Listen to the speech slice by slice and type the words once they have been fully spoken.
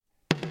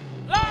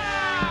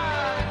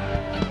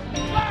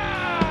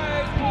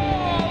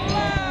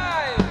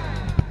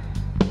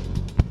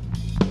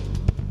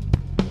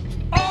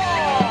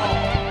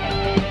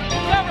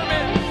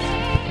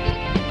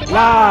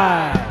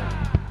Live!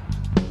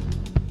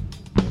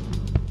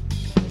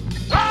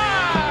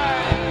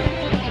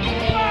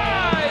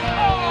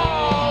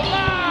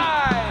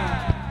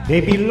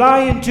 They be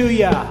lying to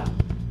ya.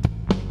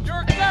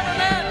 Your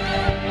government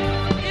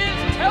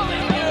is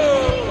telling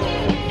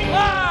you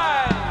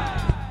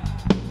lies.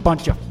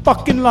 Bunch of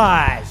fucking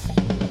lies.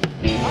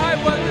 I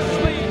was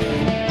asleep,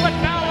 but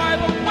now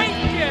I've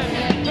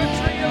awakened. The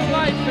tree of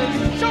life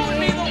has shown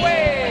me the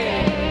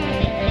way.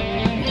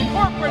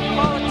 Corporate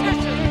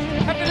politicians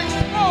have been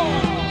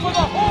exposed for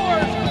the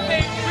whores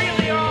they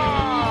really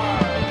are.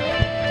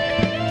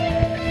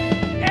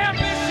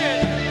 Ambition,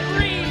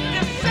 greed,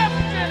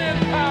 deception, and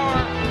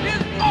power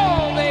is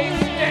all they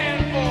stand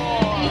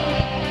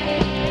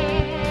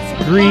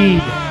for. Greed.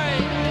 My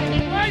mind,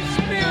 my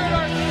spirit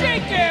are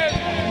shaken.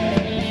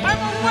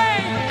 I'm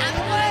awake.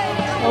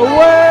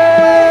 Away!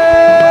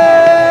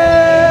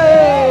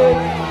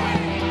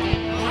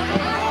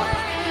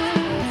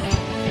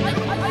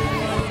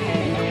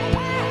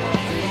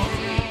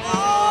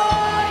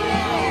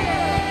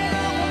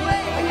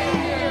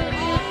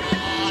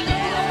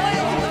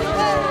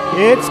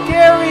 It's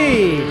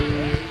Gary!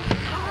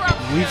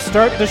 We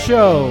start the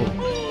show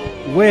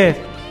with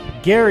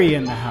Gary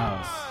in the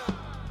house.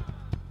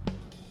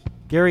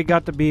 Gary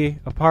got to be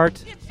a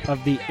part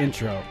of the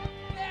intro.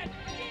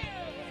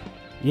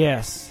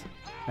 Yes,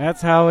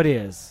 that's how it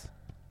is.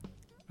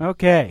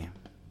 Okay,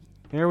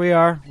 here we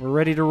are. We're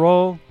ready to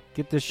roll.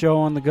 Get this show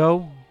on the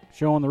go.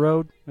 Show on the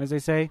road, as they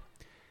say.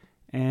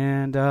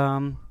 And,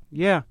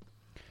 yeah.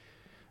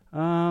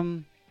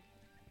 That's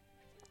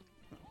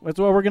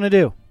what we're going to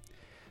do.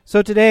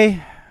 So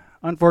today,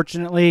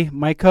 unfortunately,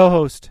 my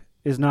co-host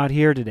is not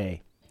here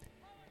today.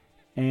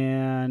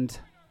 And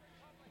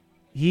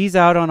he's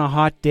out on a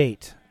hot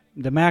date.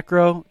 The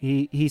macro,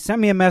 he sent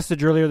me a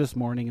message earlier this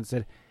morning and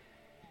said,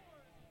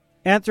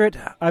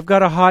 Anthret, I've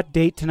got a hot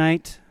date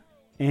tonight,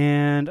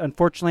 and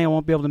unfortunately I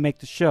won't be able to make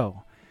the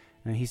show.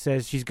 And he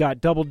says she's got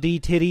double D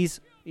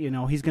titties. You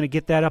know, he's going to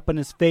get that up in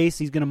his face.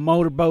 He's going to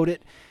motorboat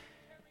it.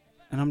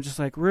 And I'm just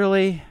like,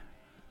 really?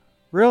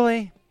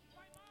 Really?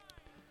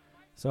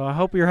 So I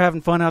hope you're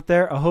having fun out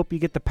there. I hope you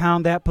get to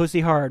pound that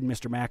pussy hard,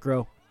 Mr.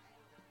 Macro.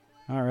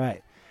 All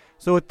right.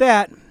 So with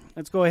that,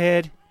 let's go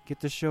ahead,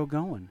 get this show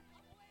going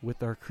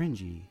with our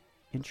cringy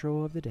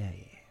intro of the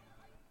day.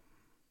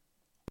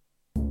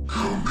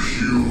 Computers,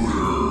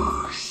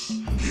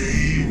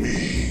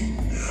 gaming,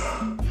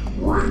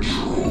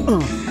 retro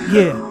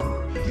Yeah.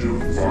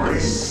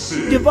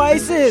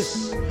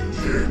 devices,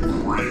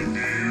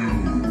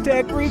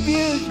 Tech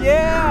reviews,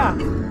 yeah.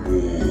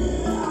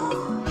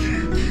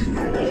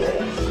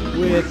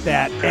 With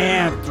that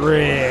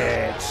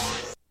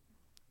Anthret.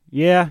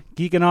 Yeah,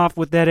 geeking off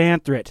with that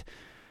Anthret.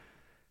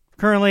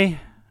 Currently,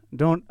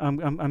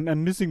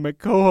 I'm missing my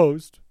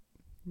co-host.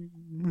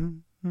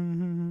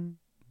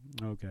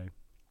 Okay.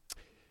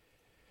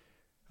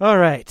 All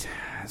right.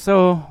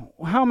 So,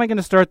 how am I going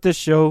to start this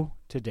show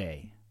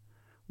today?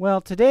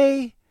 Well,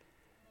 today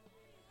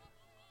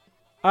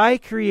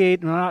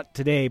not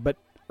today, but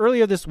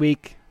earlier this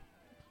week,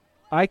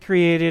 I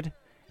created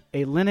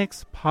a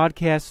Linux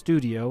podcast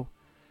studio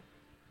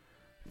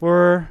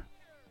for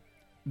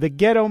the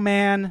Ghetto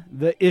Man,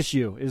 The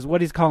Issue, is what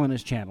he's calling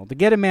his channel. The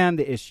Ghetto Man,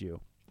 The Issue.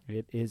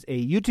 It is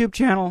a YouTube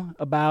channel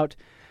about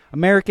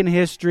American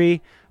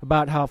history,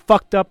 about how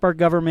fucked up our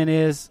government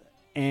is,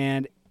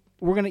 and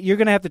you're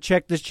gonna have to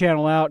check this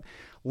channel out.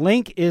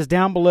 Link is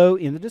down below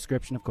in the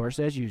description, of course,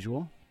 as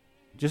usual.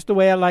 Just the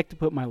way I like to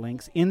put my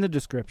links, in the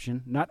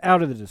description, not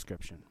out of the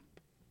description.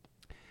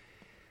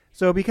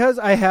 So because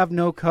I have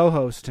no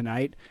co-host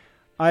tonight,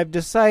 I've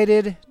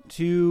decided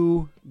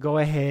to go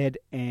ahead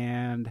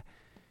and,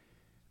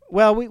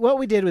 well, what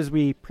we did was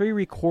we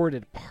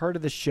pre-recorded part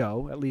of the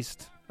show, at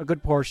least a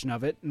good portion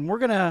of it, and we're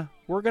gonna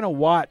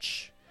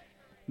watch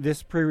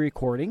this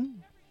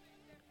pre-recording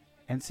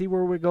and see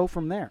where we go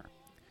from there.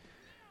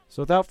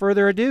 So without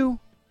further ado,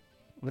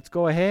 let's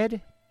go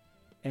ahead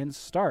and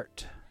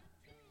start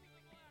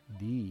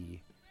the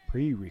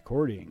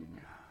pre-recording.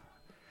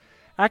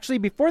 Actually,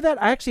 before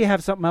that, I actually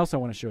have something else I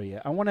want to show you.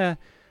 I want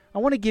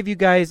to give you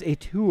guys a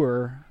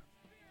tour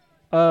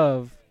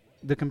of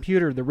the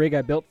computer, the rig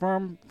I built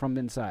from the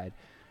inside.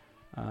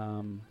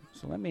 So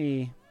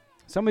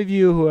some of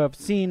you who have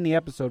seen the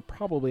episode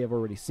probably have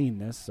already seen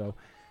this, so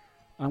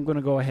I'm going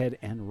to go ahead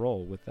and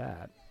roll with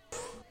that.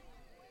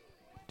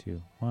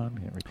 2, 1,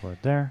 hit record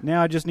there.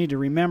 Now I just need to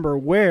remember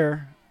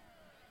where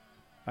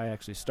I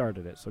actually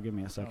started it, so give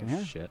me a second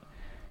here. Shit.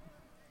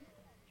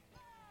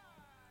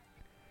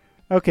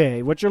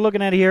 Okay, what you're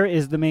looking at here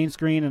is the main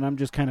screen, and I'm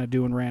just kind of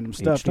doing random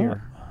stuff H-top.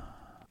 here.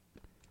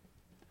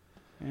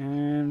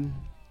 And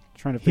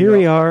trying to figure Here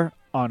we out. are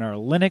on our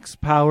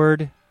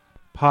Linux-powered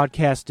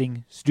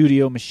podcasting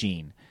studio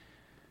machine.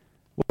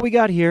 What we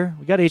got here,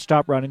 we got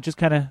HTOP running, just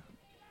kind of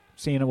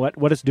seeing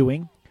what it's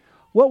doing.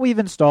 What we've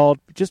installed,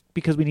 just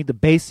because we need the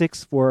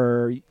basics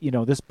for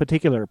this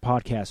particular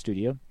podcast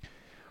studio,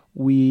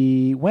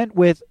 we went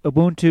with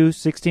Ubuntu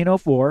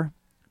 16.04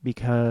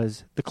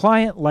 because the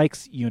client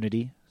likes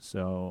Unity,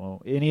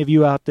 So any of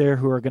you out there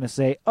who are going to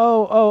say,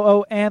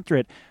 oh,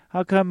 Anthrit,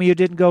 how come you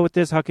didn't go with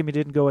this? How come you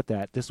didn't go with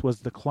that? This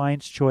was the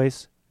client's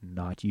choice,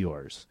 not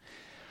yours.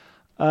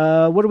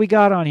 What do we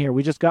got on here?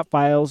 We just got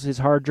files, his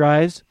hard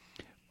drives.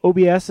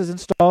 OBS is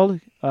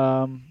installed.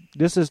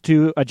 This is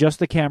to adjust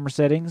the camera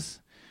settings.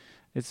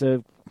 It's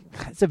a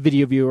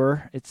video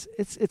viewer. It's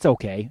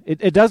okay.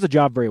 It does the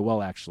job very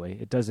well, actually.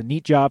 It does a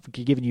neat job for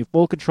giving you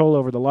full control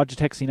over the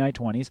Logitech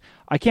C920s.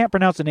 I can't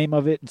pronounce the name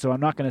of it, and so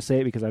I'm not going to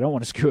say it because I don't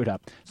want to screw it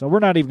up. So we're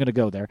not even going to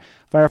go there.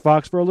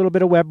 Firefox for a little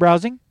bit of web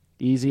browsing.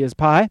 Easy as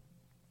pie.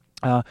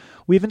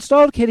 We've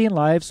installed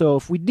Kdenlive, so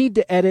if we need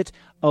to edit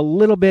a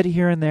little bit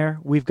here and there,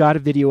 we've got a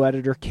video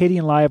editor.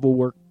 Kdenlive will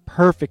work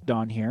perfect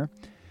on here.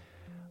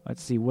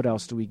 Let's see, what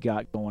else do we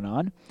got going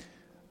on?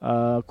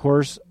 Of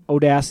course,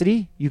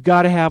 Audacity. You've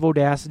got to have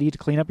Audacity to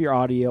clean up your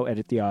audio,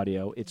 edit the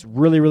audio. It's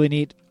really, really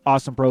neat.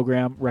 Awesome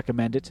program.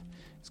 Recommend it.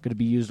 It's going to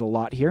be used a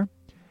lot here.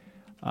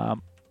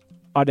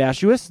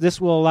 Audacious. This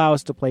will allow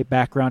us to play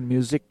background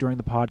music during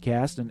the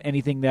podcast and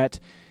anything that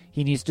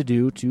he needs to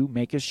do to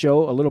make his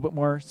show a little bit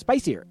more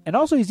spicier. And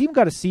also, he's even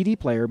got a CD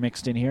player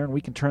mixed in here, and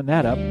we can turn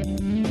that up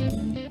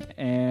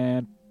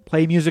and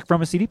play music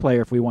from a CD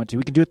player if we want to.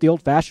 We can do it the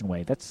old-fashioned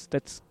way.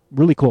 That's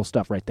really cool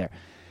stuff right there.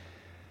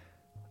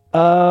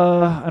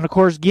 And of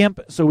course, GIMP,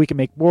 so we can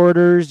make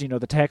borders,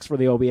 the text for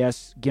the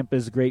OBS. GIMP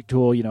is a great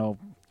tool,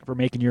 for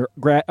making your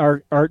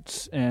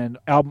arts and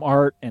album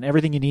art and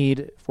everything you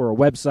need for a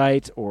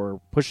website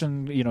or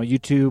pushing,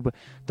 YouTube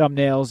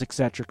thumbnails,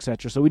 etc.,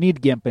 etc. So we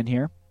need GIMP in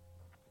here.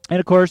 And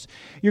of course,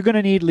 you're going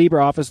to need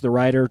LibreOffice, the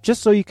writer,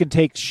 just so you can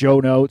take show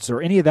notes or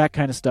any of that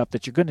kind of stuff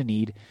that you're going to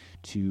need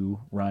to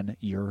run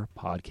your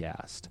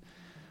podcast.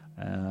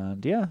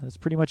 And yeah, that's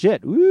pretty much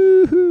it.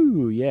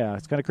 Woohoo! Yeah,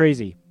 it's kind of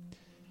crazy.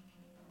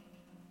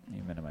 Let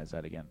me minimize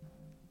that again.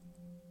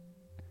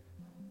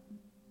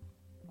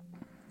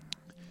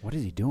 What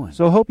is he doing?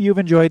 So hope you've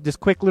enjoyed this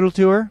quick little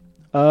tour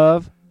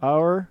of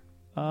our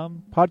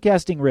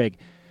podcasting rig.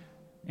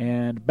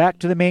 And back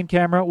to the main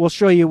camera, we'll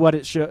show you what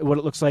it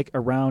looks like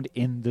around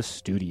in the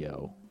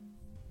studio.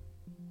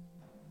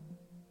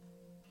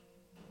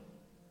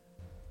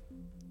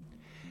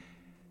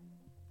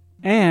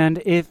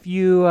 And if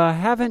you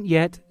haven't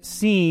yet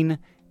seen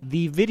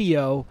the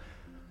video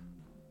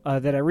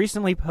that I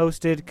recently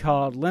posted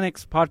called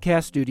Linux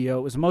Podcast Studio,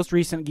 it was the most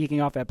recent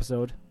Geeking Off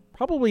episode,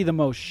 probably the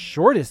most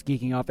shortest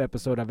Geeking Off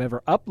episode I've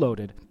ever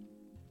uploaded.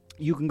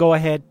 You can go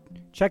ahead,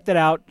 check that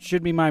out.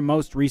 Should be my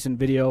most recent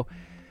video.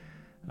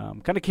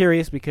 I'm kind of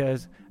curious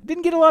because I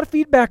didn't get a lot of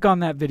feedback on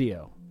that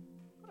video.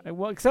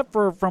 Well, except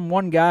for from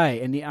one guy,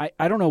 and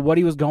I don't know what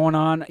he was going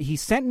on. He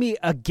sent me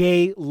a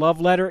gay love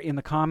letter in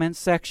the comments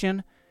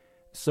section,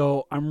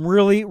 so I'm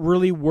really,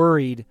 really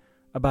worried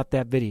about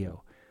that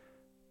video.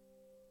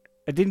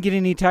 I didn't get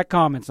any tech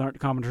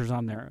commenters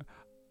on there.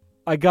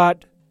 I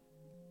got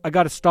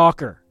a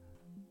stalker,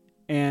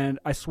 and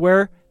I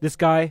swear this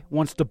guy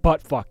wants to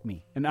butt fuck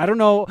me. And I don't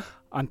know.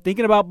 I'm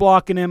thinking about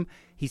blocking him.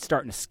 He's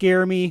starting to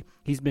scare me.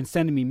 He's been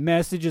sending me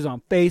messages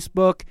on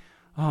Facebook.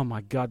 Oh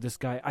my God, this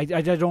guy! I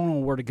don't know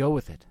where to go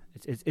with it.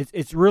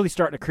 It's really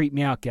starting to creep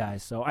me out,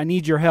 guys. So I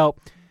need your help.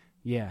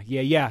 Yeah,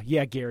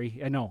 Gary.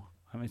 I know.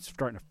 It's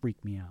starting to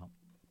freak me out.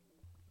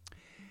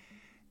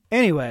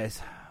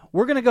 Anyways,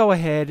 we're gonna go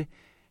ahead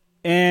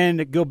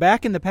and go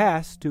back in the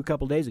past to a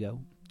couple days ago.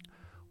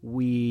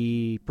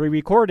 We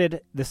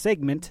pre-recorded the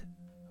segment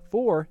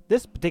for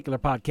this particular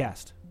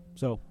podcast,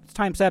 so it's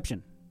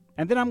timeception.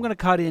 And then I'm going to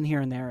cut in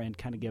here and there and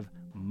kind of give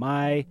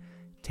my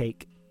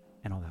take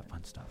and all that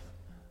fun stuff.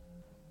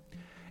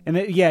 And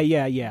then, yeah.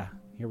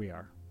 Here we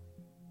are.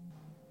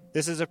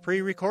 This is a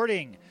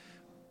pre-recording.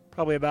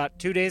 Probably about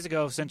 2 days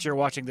ago since you're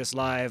watching this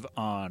live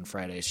on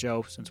Friday's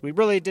show. Since we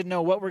really didn't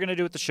know what we're going to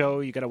do with the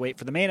show, you got to wait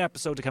for the main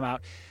episode to come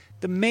out.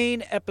 The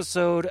main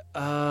episode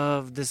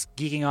of this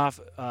Geeking Off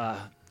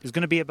is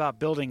going to be about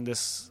building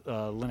this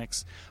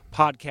Linux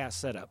podcast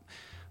setup.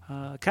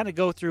 Kind of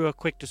go through a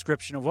quick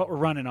description of what we're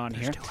running on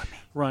here.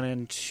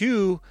 Running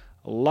two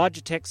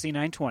Logitech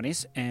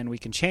C920s, and we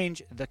can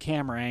change the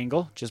camera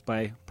angle just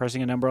by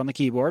pressing a number on the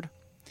keyboard.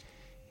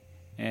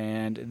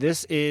 And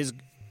this is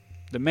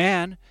the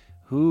man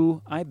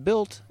who I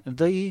built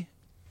the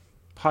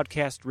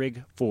podcast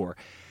rig for.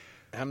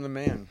 I'm the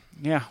man.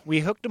 Yeah, we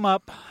hooked him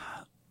up.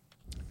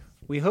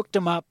 We hooked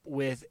him up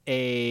with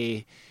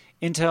a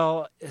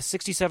Intel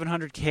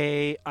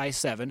 6700K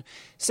i7.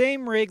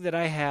 Same rig that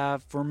I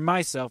have for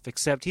myself,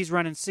 except he's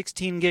running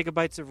 16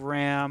 gigabytes of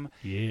RAM.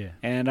 Yeah.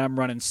 And I'm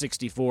running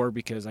 64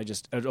 because I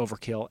just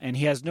overkill. And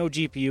he has no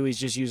GPU. He's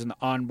just using the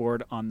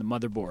onboard on the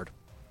motherboard.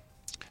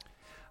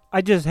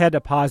 I just had to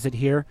pause it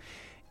here.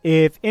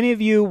 If any of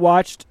you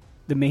watched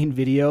the main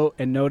video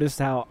and noticed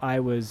how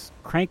I was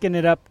cranking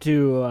it up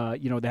to,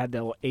 they had the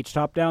little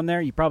H-top down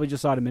there. You probably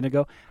just saw it a minute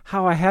ago.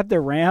 How I had the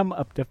RAM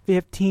up to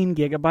 15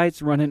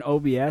 gigabytes running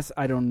OBS.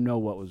 I don't know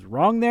what was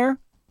wrong there,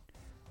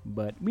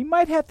 but we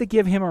might have to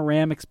give him a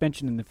RAM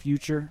expansion in the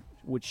future,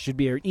 which should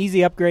be an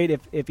easy upgrade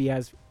if he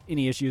has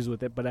any issues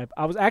with it. But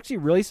I was actually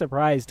really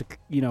surprised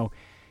to,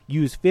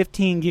 use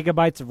 15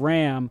 gigabytes of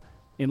RAM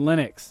in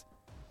Linux.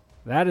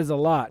 That is a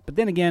lot. But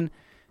then again,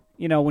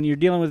 when you're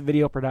dealing with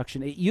video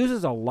production, it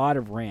uses a lot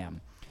of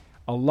RAM.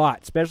 A lot,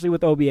 especially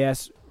with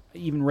OBS.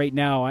 Even right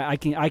now, I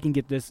can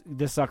get this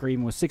sucker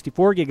even with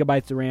 64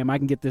 gigabytes of RAM. I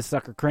can get this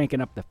sucker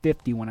cranking up to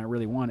 50 when I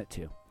really want it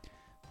to.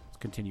 Let's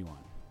continue on.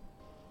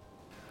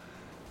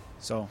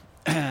 So,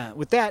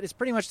 with that, it's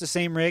pretty much the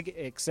same rig,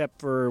 except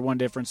for one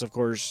difference, of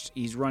course.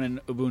 He's running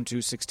Ubuntu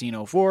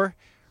 16.04,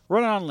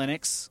 running on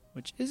Linux,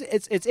 which is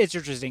it's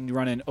interesting to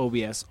run an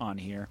OBS on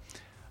here.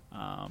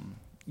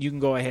 You can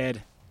go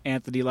ahead,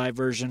 Anthony Live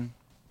version.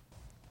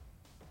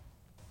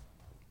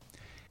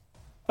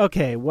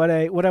 Okay, what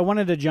I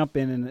wanted to jump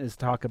in and is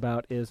talk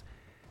about is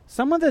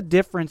some of the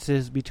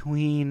differences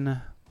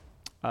between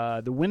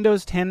the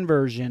Windows 10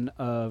 version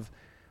of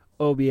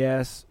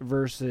OBS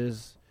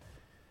versus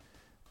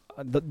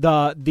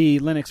the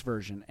Linux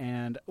version.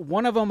 And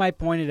one of them I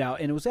pointed out,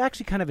 and it was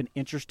actually kind of an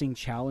interesting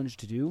challenge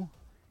to do.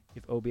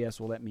 If OBS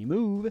will let me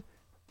move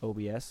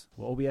OBS.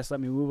 Will OBS let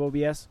me move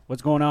OBS?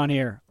 What's going on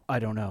here? I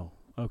don't know.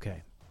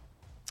 Okay.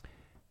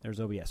 There's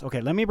OBS.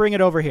 Okay, let me bring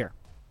it over here.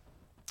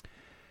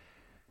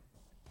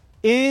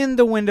 In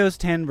the Windows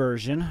 10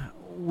 version,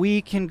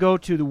 we can go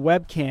to the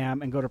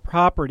webcam and go to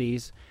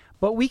properties,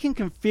 but we can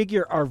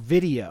configure our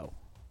video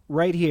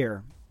right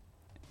here.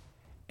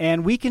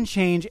 And we can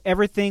change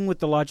everything with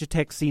the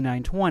Logitech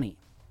C920.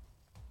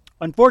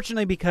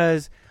 Unfortunately,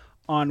 because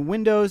on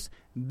Windows,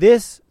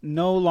 this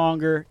no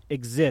longer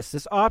exists.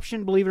 This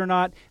option, believe it or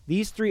not,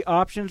 these three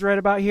options right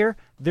about here,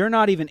 they're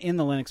not even in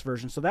the Linux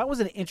version. So that was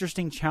an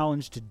interesting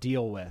challenge to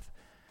deal with.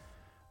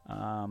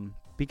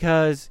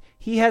 Because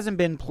he hasn't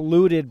been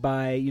polluted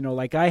by,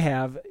 like I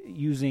have,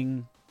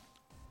 using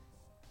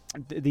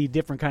the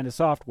different kind of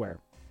software.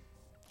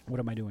 What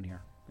am I doing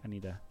here? I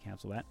need to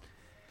cancel that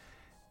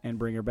and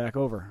bring her back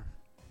over.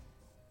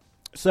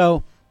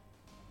 So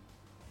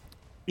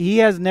he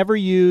has never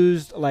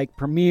used like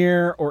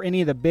Premiere or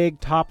any of the big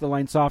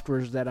top-of-the-line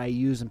softwares that I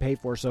use and pay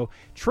for. So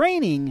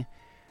training,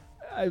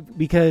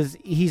 because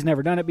he's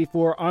never done it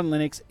before, on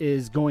Linux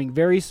is going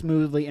very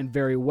smoothly and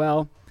very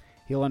well.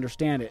 He'll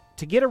understand it.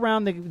 To get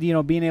around the,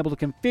 being able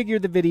to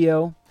configure the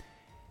video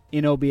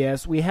in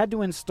OBS, we had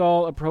to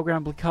install a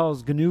program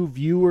called GNU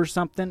View or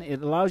something.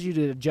 It allows you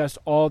to adjust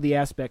all the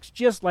aspects,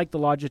 just like the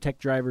Logitech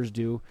drivers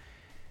do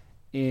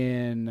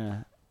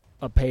in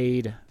a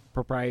paid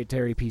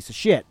proprietary piece of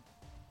shit.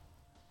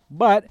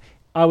 But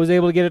I was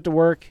able to get it to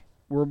work.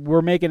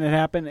 We're making it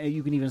happen.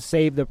 You can even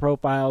save the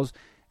profiles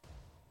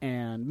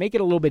and make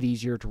it a little bit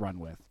easier to run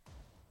with.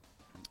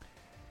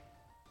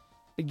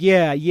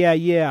 Yeah.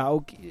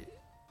 Okay.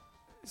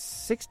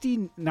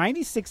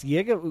 96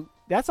 gig,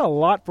 that's a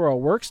lot for a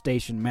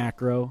workstation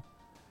macro.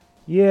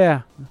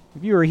 Yeah,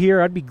 if you were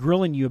here, I'd be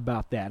grilling you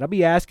about that. I'll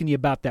be asking you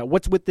about that.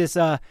 What's with this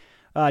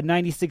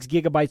 96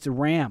 gigabytes of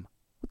RAM?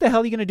 What the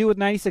hell are you going to do with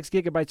 96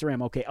 gigabytes of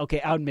RAM?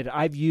 Okay, I'll admit it.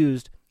 I've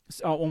used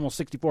almost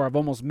 64. I've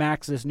almost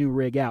maxed this new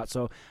rig out.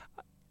 So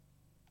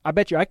I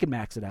bet you I can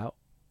max it out.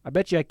 I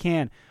bet you I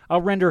can.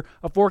 I'll render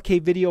a 4K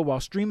video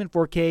while streaming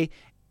 4K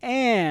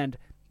and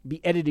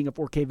be editing a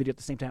 4K video at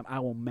the same time. I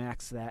will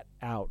max that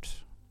out.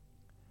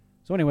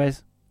 So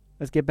anyways,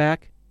 let's get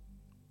back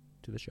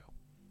to the show.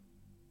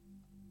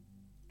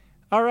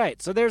 All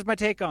right, so there's my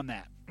take on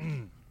that.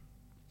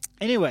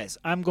 Anyways,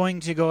 I'm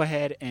going to go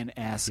ahead and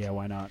ask. Yeah,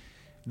 why not?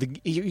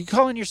 You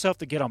calling yourself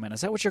the Ghetto Man?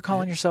 Is that what you're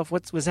calling yourself?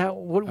 What's this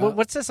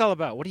all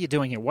about? What are you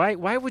doing here?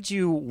 Why would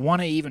you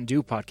want to even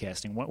do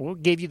podcasting?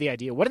 What gave you the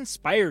idea? What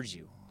inspired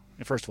you,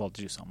 first of all,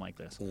 to do something like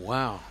this?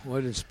 Wow,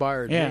 what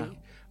inspired me?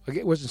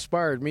 What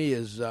inspired me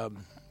is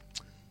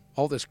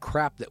all this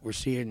crap that we're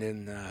seeing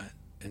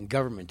in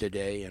government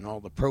today, and all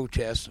the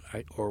protests,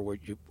 or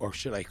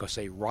should I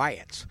say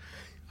riots.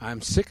 I'm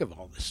sick of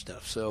all this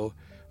stuff, so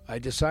I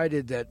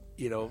decided that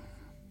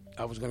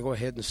I was going to go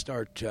ahead and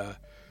start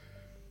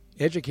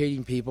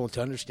educating people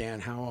to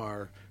understand how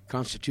our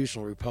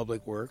constitutional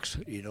republic works.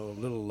 A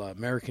little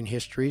American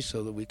history,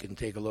 so that we can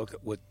take a look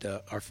at what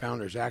our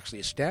founders actually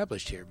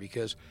established here.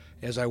 Because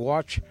as I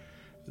watch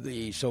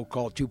the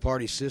so-called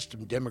two-party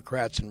system,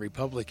 Democrats and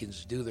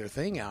Republicans, do their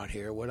thing out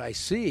here, what I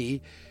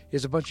see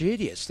is a bunch of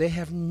idiots. They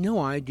have no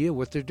idea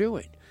what they're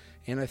doing.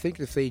 And I think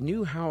if they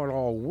knew how it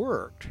all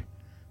worked,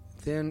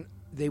 then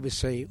they would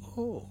say,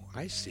 oh,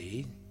 I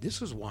see,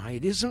 this is why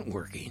it isn't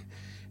working.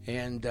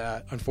 And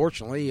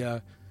unfortunately,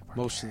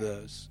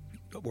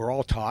 we were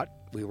all taught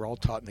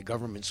in the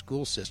government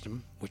school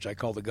system, which I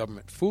call the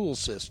government fool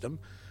system.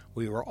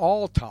 We were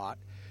all taught,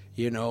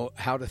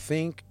 how to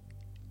think,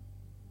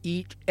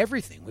 eat,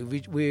 everything.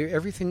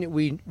 Everything that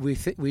we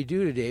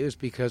do today is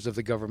because of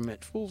the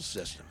government fool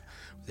system.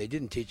 They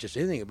didn't teach us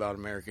anything about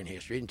American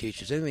history. They didn't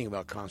teach us anything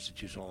about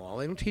constitutional law.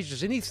 They don't teach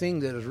us anything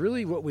that is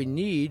really what we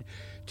need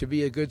to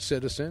be a good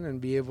citizen and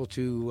be able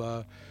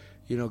to,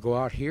 go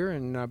out here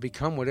and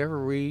become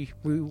whatever we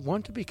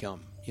want to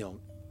become.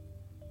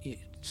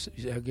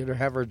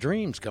 Have our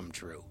dreams come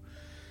true.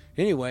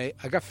 Anyway,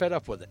 I got fed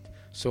up with it.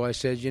 So I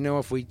said,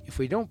 if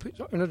we don't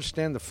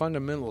understand the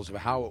fundamentals of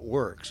how it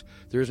works,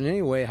 there isn't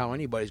any way how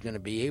anybody's going to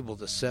be able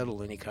to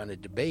settle any kind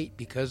of debate,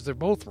 because they're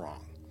both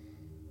wrong.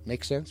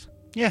 Make sense?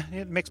 Yeah,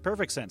 it makes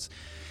perfect sense.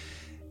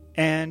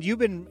 And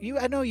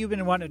I know you've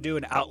been wanting to do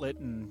an outlet,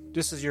 and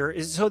this is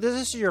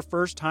your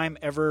first time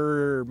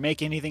ever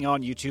making anything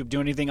on YouTube,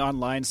 doing anything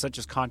online, such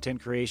as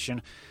content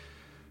creation.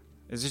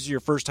 Is this your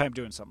first time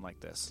doing something like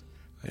this?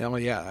 Well,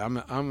 yeah,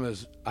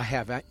 I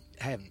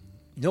have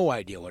no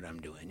idea what I'm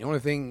doing. The only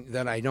thing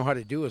that I know how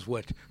to do is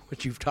what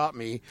you've taught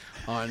me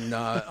on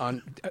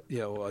the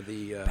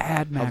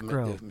Bad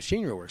macro. the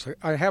machinery works.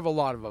 I have a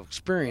lot of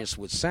experience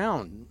with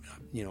sound.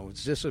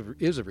 This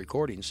is a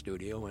recording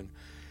studio, and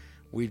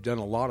we've done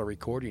a lot of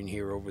recording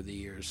here over the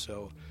years.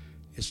 So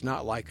it's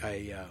not like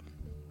I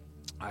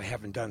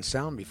haven't done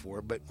sound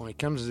before. But when it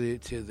comes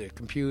to the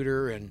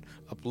computer and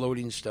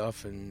uploading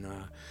stuff and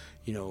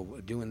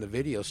doing the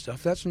video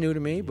stuff, that's new to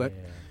me. But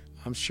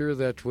I'm sure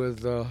that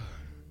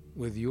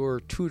with your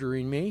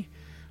tutoring me,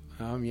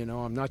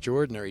 I'm not your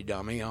ordinary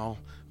dummy. I'll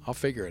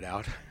figure it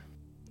out.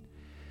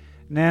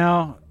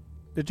 Now,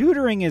 the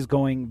tutoring is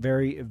going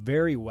very,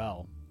 very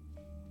well.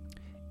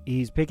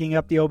 He's picking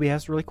up the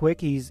OBS really quick.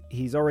 He's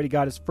already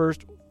got his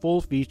first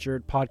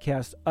full-featured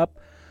podcast up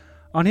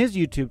on his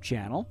YouTube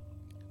channel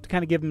to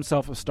kind of give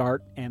himself a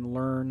start and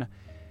learn,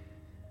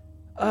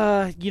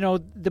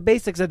 the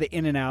basics of the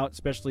in and out,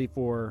 especially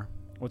for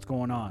what's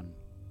going on.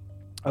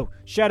 Oh,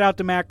 shout out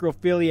to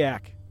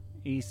Macrophiliac.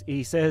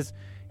 He says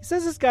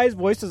this guy's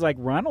voice is like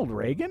Ronald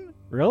Reagan.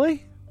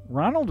 Really?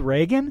 Ronald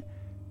Reagan?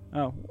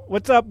 Oh,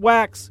 what's up,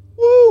 Wax?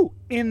 Woo!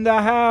 In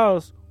the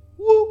house.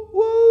 Woo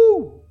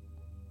woo!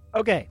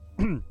 Okay.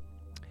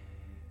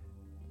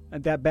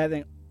 That bad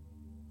thing.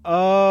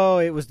 Oh,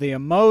 it was the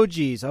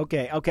emojis.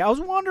 Okay. I was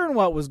wondering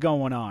what was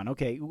going on.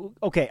 Okay.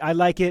 I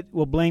like it.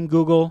 We'll blame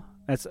Google.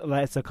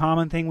 That's a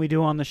common thing we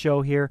do on the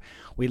show here.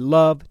 We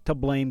love to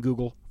blame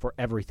Google for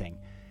everything.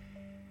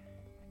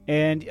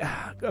 And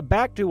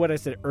back to what I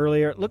said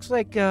earlier, it looks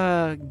like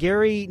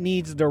Gary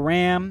needs the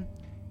RAM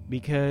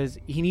because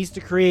he needs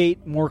to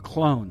create more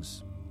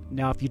clones.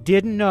 Now, if you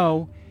didn't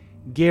know,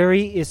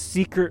 Gary is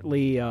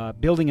secretly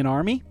building an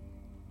army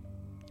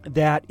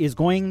that is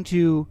going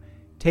to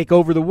take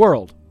over the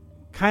world.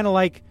 Kind of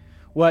like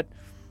what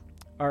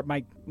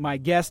my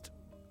guest,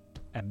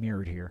 I'm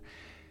mirrored here,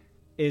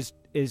 is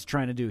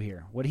trying to do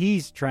here. What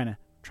he's trying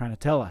to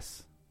tell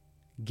us.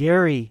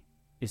 Gary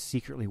is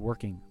secretly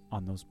working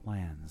on those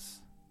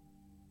plans.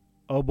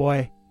 Oh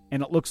boy,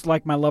 and it looks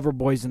like my lover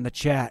boy's in the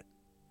chat.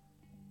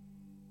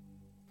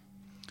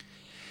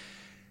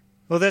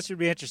 Well, that should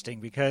be interesting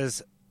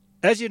because,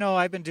 as you know,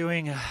 I've been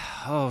doing,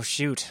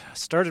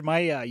 started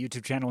my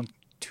YouTube channel in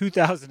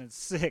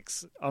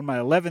 2006 on my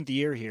 11th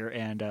year here,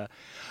 and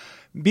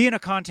being a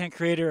content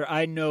creator,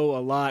 I know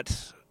a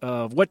lot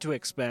of what to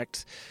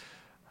expect,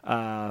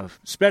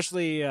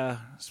 especially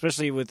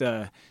with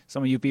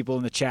some of you people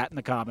in the chat and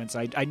the comments.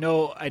 I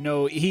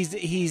know he's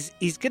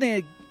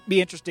gonna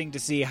be interesting to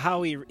see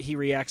how he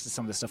reacts to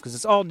some of this stuff because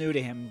it's all new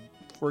to him.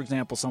 For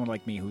example, someone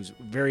like me who's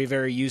very,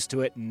 very used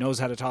to it and knows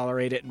how to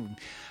tolerate it and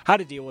how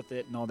to deal with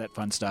it and all that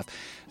fun stuff.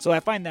 So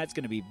I find that's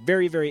going to be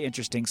very, very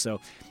interesting.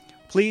 So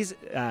please,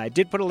 I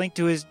did put a link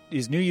to his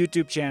new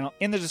YouTube channel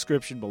in the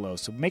description below.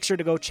 So make sure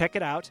to go check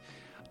it out.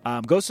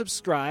 Go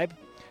subscribe.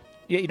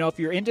 If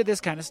you're into this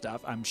kind of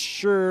stuff, I'm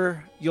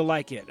sure you'll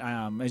like it.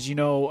 As you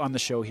know, on the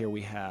show here,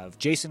 we have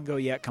Jason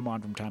Goyette come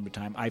on from time to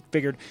time. I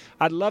figured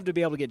I'd love to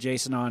be able to get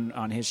Jason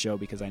on his show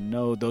because I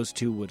know those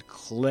two would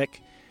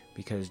click.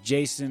 Because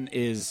Jason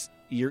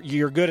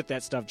you're good at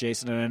that stuff,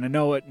 Jason, and I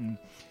know it, and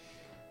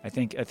I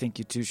think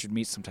you two should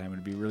meet sometime.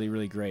 It'd be really,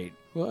 really great.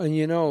 Well,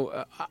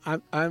 and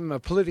I'm a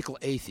political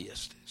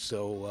atheist,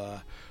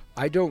 so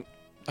I don't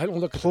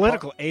look at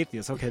political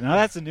atheist. Okay, now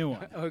that's a new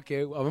one.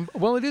 Okay,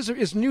 well,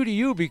 it's new to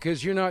you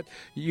because you're not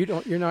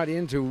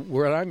into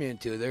what I'm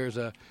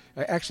into.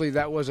 Actually,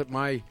 that wasn't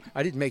I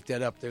didn't make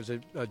that up. There's a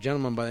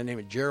gentleman by the name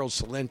of Gerald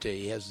Salente.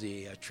 He has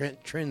the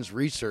Trends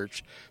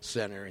Research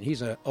Center, and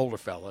he's an older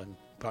fella, and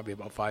probably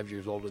about 5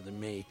 years older than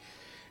me.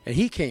 And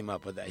he came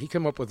up with that. He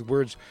came up with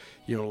words,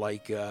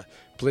 like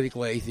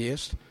political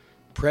atheist,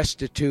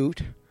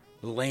 prostitute,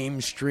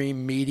 lamestream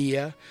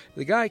media.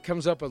 The guy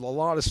comes up with a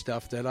lot of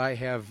stuff that I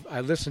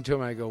listen to him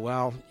and I go,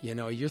 well,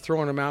 you're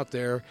throwing them out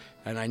there,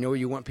 and I know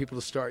you want people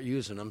to start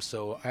using them.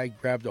 So I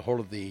grabbed a hold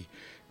of the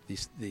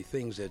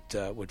things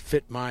that would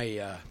fit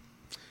my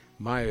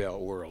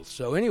world.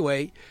 So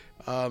anyway,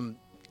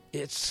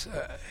 it's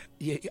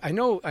I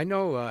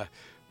know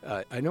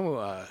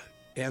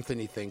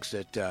Anthony thinks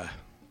that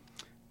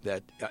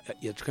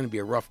it's going to be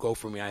a rough go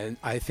for me.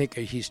 I think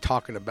he's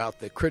talking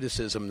about the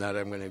criticism that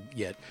I'm going to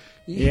get.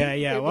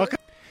 Yeah. Welcome.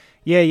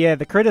 Yeah.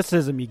 The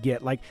criticism you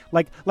get, like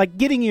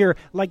getting your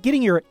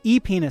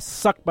e-penis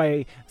sucked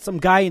by some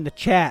guy in the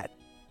chat.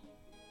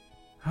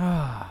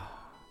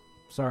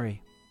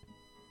 Sorry.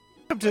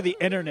 Welcome to the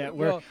internet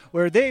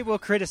where they will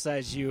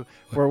criticize you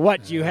for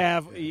what you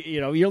have.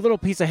 Your little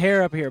piece of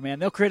hair up here, man.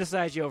 They'll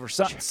criticize you over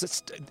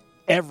something.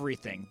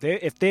 everything.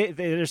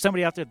 There's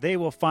somebody out there, they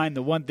will find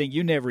the one thing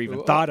you never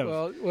even thought of.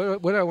 Well,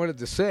 what I wanted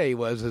to say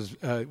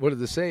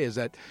is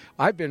that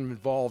I've been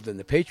involved in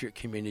the Patriot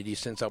community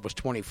since I was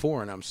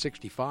 24, and I'm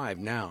 65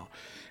 now.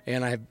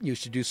 And I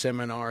used to do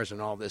seminars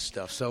and all this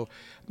stuff. So,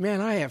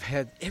 man, I have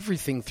had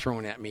everything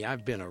thrown at me.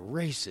 I've been a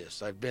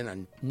racist. I've been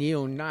a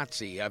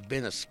neo-Nazi. I've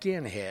been a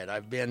skinhead.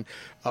 I've been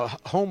a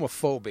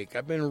homophobic.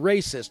 I've been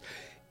racist.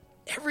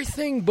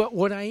 Everything but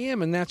what I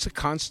am, and that's a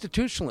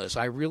constitutionalist.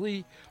 I'm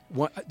really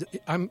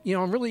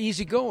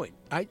easygoing.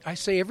 I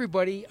say,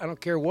 everybody, I don't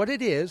care what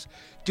it is,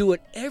 do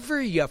whatever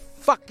you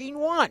fucking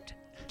want.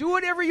 Do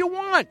whatever you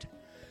want.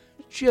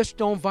 Just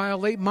don't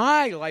violate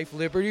my life,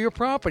 liberty, or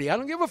property. I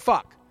don't give a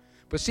fuck.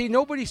 But see,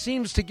 nobody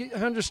seems to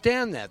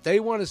understand that. They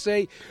want to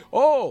say,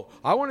 oh,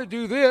 I want to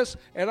do this,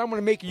 and I'm going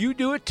to make you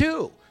do it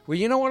too. Well,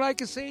 you know what I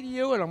can say to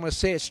you, and I'm going to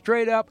say it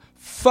straight up,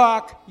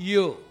 fuck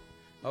you.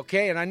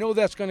 Okay, and I know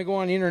that's going to go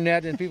on the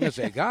internet, and people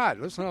say, God,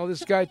 listen to how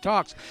this guy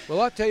talks. Well,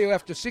 I'll tell you,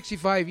 after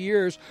 65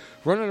 years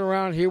running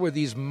around here with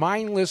these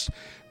mindless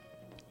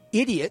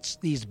idiots,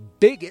 these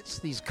bigots,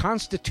 these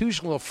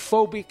constitutional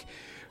phobic,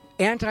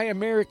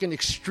 anti-American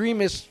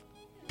extremist,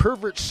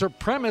 pervert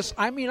supremacists,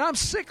 I mean, I'm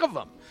sick of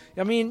them.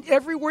 I mean,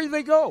 everywhere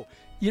they go,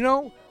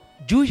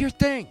 do your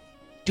thing.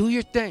 Do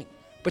your thing.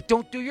 But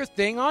don't do your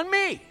thing on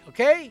me,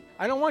 okay?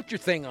 I don't want your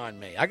thing on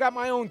me. I got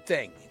my own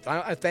thing.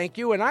 I thank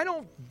you, and I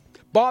don't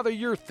bother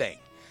your thing.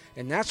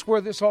 And that's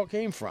where this all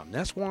came from.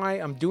 That's why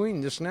I'm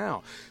doing this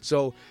now.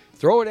 So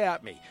throw it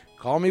at me.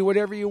 Call me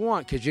whatever you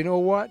want, because you know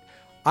what?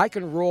 I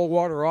can roll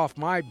water off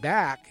my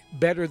back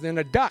better than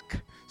a duck.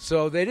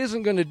 So that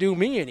isn't going to do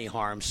me any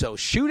harm. So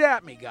shoot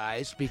at me,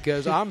 guys,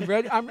 because I'm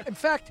ready. In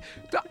fact,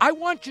 I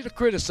want you to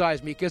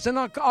criticize me, because then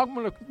I'm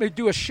going to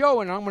do a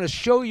show, and I'm going to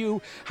show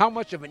you how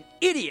much of an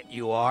idiot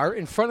you are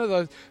in front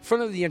of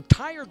the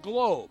entire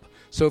globe.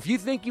 So if you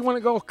think you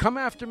want to come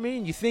after me,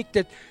 and you think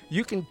that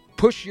you can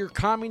push your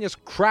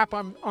communist crap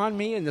on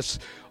me and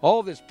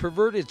all this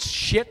perverted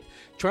shit,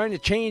 trying to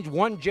change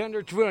one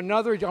gender to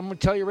another, I'm going to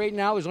tell you right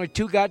now, there's only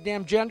 2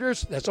 goddamn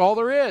genders. That's all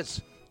there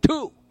is.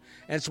 2.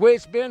 And it's the way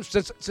it's been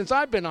since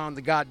I've been on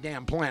the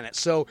goddamn planet.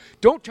 So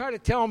don't try to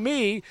tell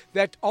me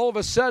that all of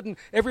a sudden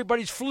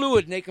everybody's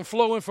fluid and they can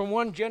flow in from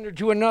one gender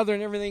to another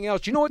and everything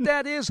else. You know what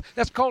that is?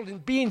 That's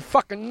called being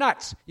fucking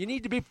nuts. You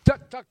need to be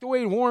tucked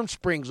away in Warm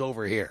Springs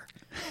over here.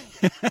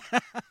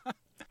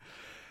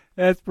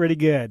 That's pretty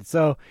good.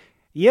 So,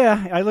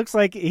 yeah, it looks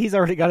like he's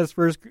already got his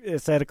first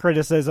set of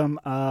criticism.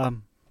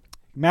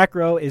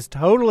 Macro is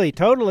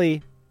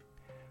totally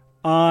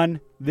on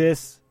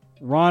this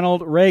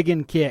Ronald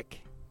Reagan kick.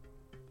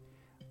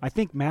 I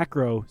think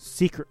Macro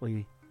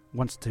secretly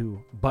wants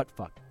to butt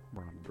fuck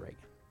Ronald Reagan.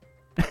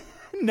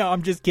 No,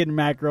 I'm just kidding,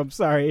 Macro. I'm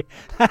sorry.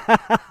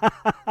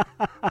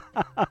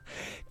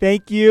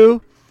 Thank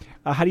you.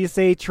 How do you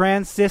say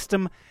Trans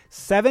System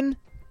 7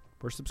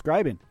 for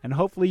subscribing? And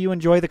hopefully you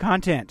enjoy the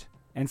content.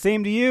 And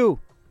same to you,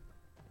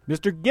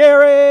 Mr.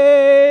 Gary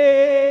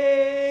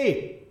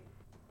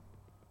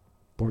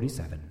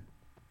 47.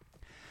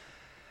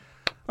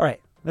 All right,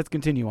 let's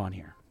continue on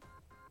here.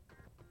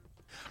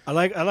 I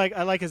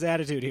like his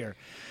attitude here.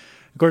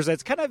 Of course,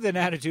 that's kind of an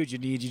attitude you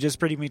need. You just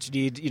pretty much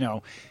need,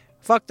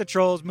 fuck the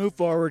trolls, move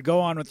forward, go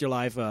on with your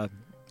life. And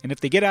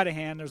if they get out of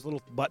hand, there's a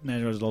little button,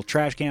 there's a little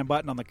trash can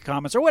button on the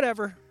comments or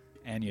whatever,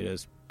 and you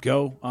just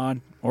go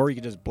on, or you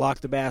can just block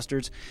the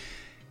bastards.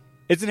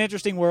 It's an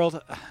interesting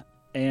world,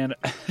 and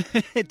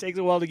it takes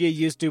a while to get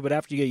used to, but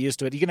after you get used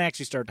to it, you can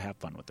actually start to have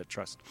fun with it,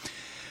 trust.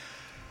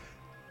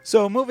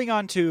 So moving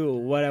on to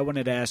what I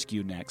wanted to ask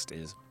you next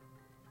is,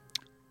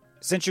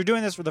 since you're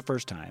doing this for the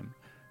first time,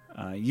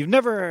 you've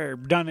never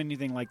done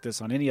anything like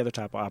this on any other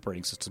type of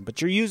operating system,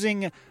 but you're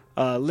using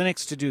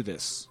Linux to do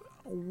this.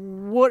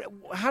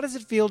 How does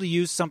it feel to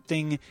use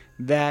something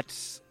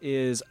that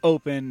is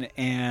open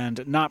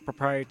and not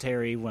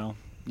proprietary? Well,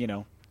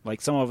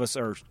 like some of us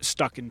are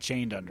stuck and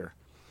chained under.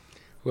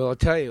 Well, I'll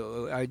tell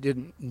you, I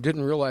didn't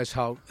realize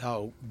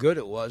how good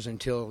it was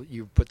until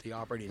you put the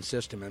operating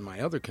system in my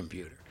other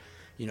computer.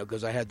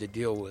 Because I had to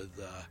deal with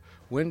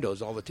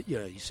Windows all the time.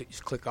 You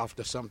click off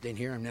to something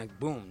here, and then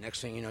boom, next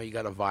thing you know, you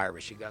got a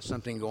virus. You got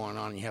something going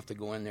on, and you have to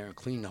go in there and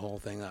clean the whole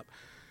thing up.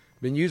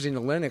 Been using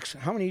the Linux.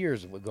 How many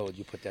years ago did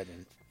you put that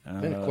in?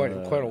 Been quite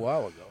a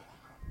while ago.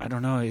 I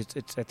don't know. I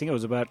think it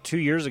was about 2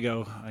 years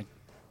ago. I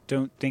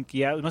don't think.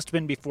 Yeah, it must have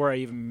been before I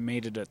even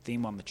made it a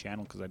theme on the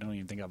channel, because I don't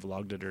even think I've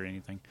logged it or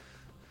anything.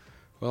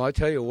 Well, I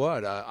tell you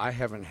what, I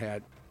haven't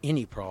had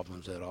any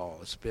problems at all.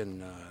 It's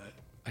been.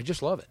 I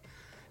just love it.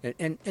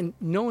 And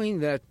knowing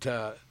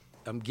that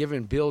I'm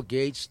giving Bill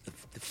Gates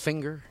the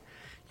finger,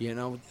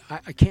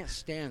 I can't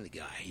stand the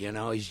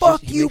guy.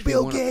 Fuck you,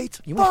 Bill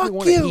Gates. You makes me Fuck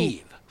want to you.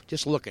 heave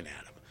just looking at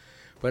him.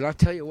 But I'll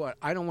tell you what,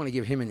 I don't want to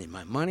give him any of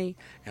my money,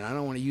 and I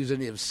don't want to use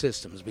any of his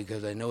systems,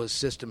 because I know his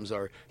systems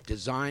are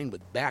designed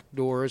with back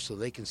doors so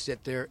they can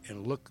sit there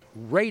and look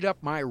right up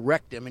my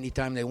rectum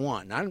anytime they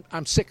want. And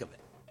I'm sick of it.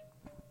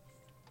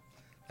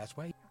 That's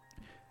why.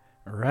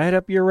 Right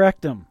up your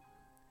rectum.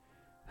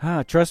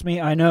 Trust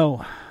me, I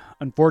know.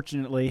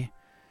 Unfortunately,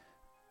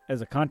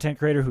 as a content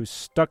creator who's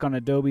stuck on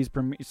Adobe's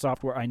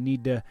software, I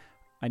need to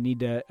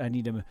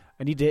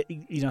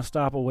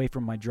stop away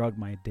from my drug,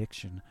 my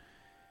addiction.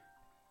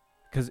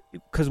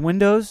 Because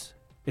Windows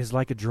is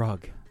like a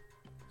drug,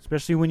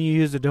 especially when you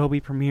use Adobe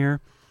Premiere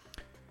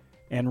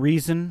and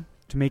Reason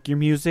to make your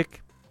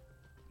music.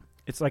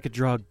 It's like a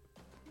drug.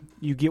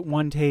 You get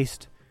one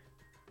taste,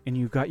 and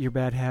you've got your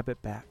bad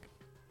habit back.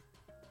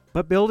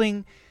 But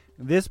building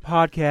this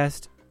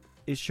podcast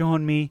is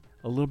showing me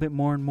a little bit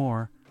more and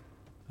more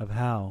of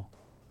how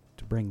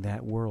to bring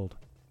that world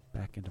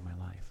back into my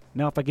life.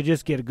 Now, if I could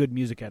just get a good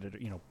music editor,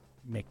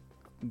 make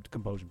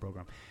composing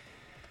program.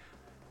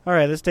 All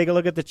right, let's take a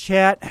look at the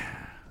chat.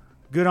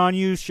 Good on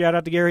you. Shout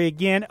out to Gary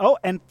again. Oh,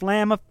 and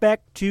Flam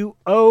Effect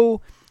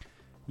 2.0.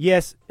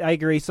 Yes, I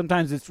agree.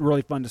 Sometimes it's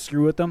really fun to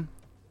screw with them.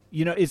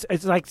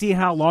 It's like seeing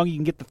how long you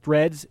can get the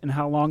threads and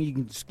how long you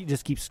can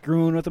just keep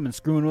screwing with them.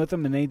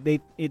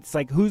 And it's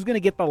like, who's going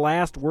to get the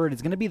last word?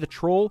 It's going to be the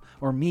troll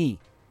or me.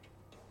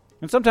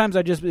 And sometimes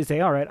I just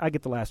say, all right, I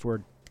get the last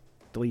word.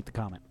 Delete the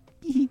comment.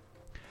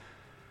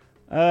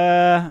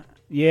 Yeah,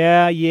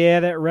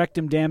 that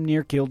rectum damn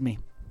near killed me.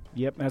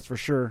 Yep, that's for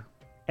sure.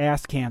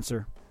 Ass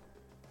cancer.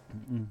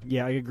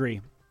 Yeah, I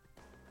agree.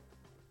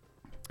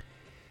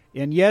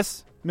 And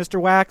yes, Mr.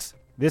 Wax,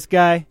 this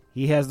guy,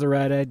 he has the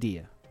right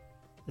idea.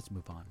 Let's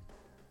move on.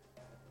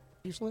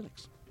 Use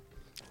Linux.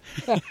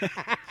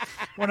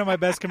 One of my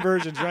best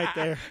conversions right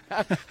there.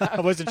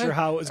 I wasn't sure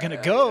how it was going to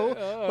go,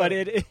 but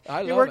it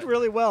worked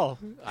really well.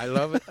 I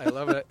love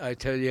it. I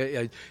tell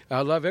you,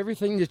 I love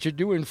everything that you're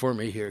doing for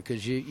me here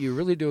because you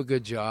really do a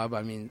good job.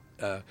 I mean,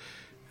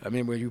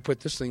 when you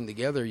put this thing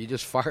together, you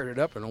just fired it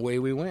up and away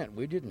we went.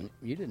 You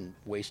didn't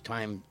waste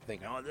time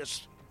thinking, oh,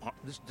 this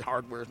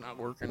hardware's not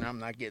working. I'm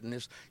not getting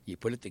this. You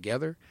put it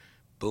together,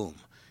 boom,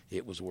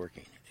 it was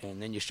working.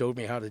 And then you showed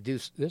me how to do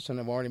this, and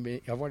I've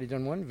already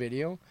done one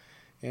video,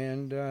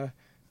 and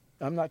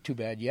I'm not too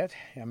bad yet.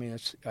 I mean,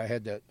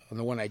 on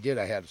the one I did,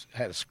 I had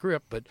a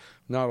script, but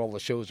not all the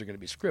shows are going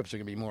to be scripts. They're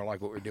going to be more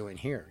like what we're doing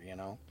here,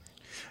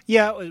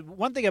 Yeah,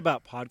 one thing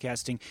about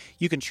podcasting,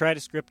 you can try to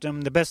script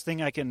them. The best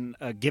thing I can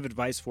give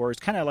advice for is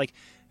kind of like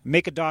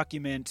make a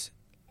document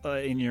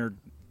in your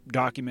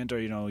document or,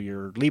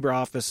 your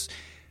LibreOffice.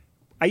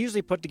 I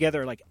usually put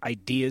together like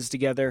ideas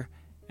together,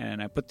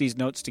 and I put these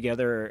notes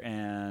together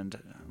and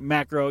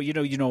macro. You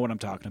know what I'm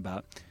talking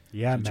about.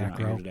 Yeah, since macro.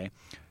 You're not here today.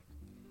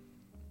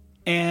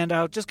 And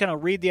I'll just kind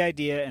of read the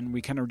idea, and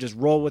we kind of just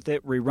roll with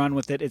it, rerun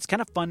with it. It's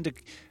kind of fun to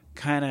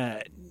kind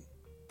of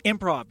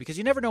improv because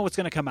you never know what's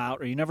going to come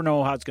out or you never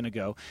know how it's going to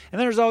go. And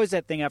then there's always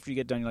that thing after you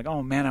get done. You're like,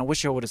 oh man, I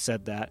wish I would have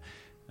said that.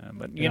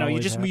 But you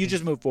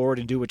just move forward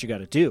and do what you got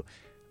to do.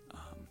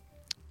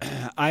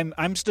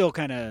 I'm still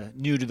kind of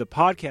new to the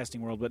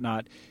podcasting world, but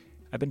not.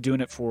 I've been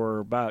doing it for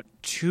about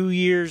 2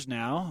 years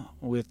now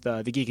with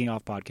the Geeking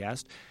Off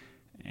podcast,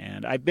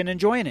 and I've been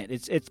enjoying it.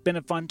 It's been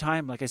a fun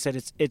time. Like I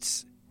said,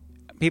 it's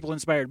people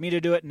inspired me to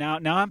do it. Now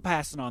I'm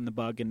passing on the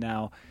bug, and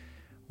now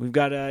we've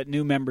got a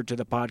new member to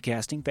the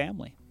podcasting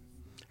family.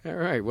 All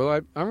right.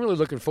 Well, I'm really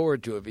looking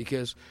forward to it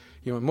because,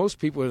 most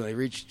people when they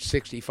reach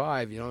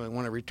 65, they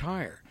want to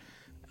retire.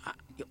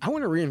 I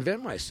want to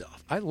reinvent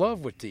myself. I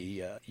love what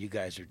you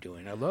guys are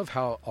doing. I love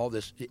how all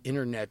this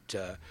internet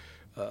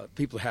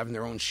people having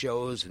their own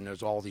shows and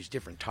there's all these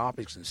different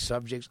topics and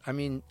subjects. I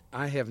mean,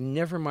 I have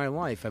never in my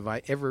life have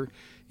I ever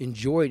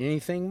enjoyed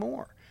anything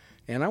more.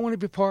 And I want to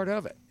be part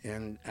of it,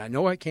 and I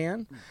know I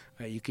can.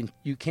 You can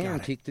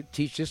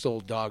teach this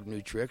old dog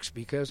new tricks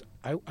because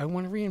I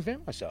want to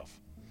reinvent myself.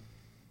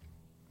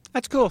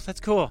 That's cool.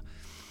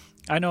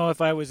 I know if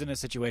I was in a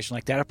situation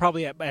like that, I'd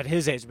probably at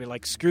his age be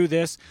like, screw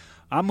this.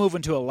 I'm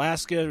moving to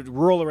Alaska,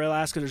 rural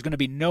Alaska. There's going to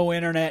be no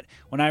internet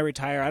when I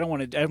retire. I'm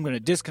going to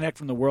disconnect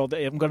from the world.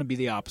 I'm going to be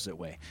the opposite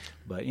way.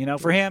 But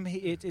for him,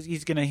 I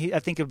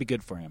think it'll be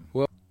good for him.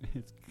 Well,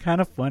 it's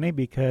kind of funny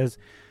because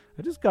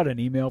I just got an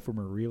email from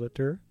a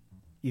realtor.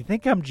 You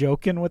think I'm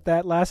joking with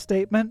that last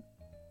statement?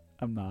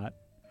 I'm not.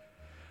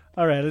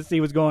 All right, let's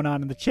see what's going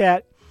on in the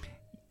chat.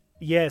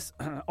 Yes,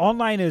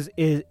 online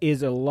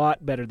is a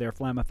lot better there,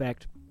 Flam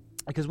Effect,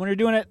 because when you're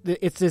doing it,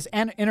 it's this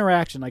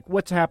interaction, like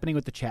what's happening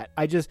with the chat.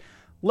 I just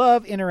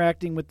love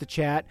interacting with the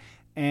chat,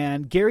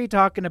 and Gary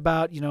talking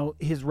about,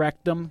 his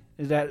rectum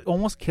that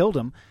almost killed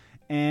him,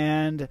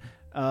 and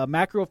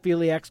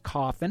macrophiliac's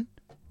coffin,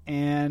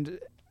 and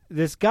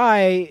this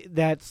guy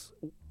that's,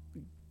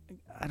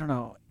 I don't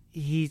know,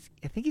 I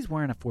think he's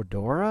wearing a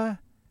fedora.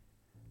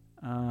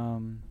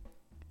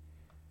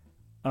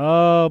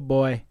 Oh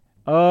boy.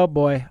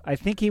 I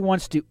think he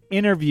wants to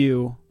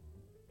interview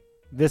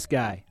this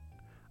guy.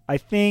 I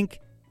think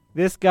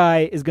this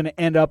guy is going to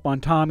end up on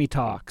Tommy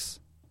Talks.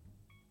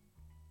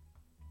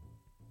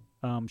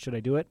 Should I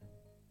do it?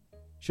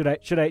 Should I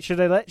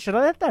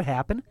let that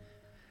happen?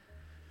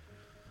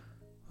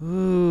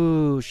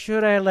 Ooh,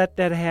 should I let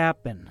that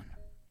happen?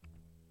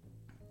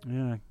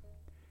 Yeah.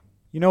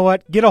 You know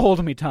what? Get a hold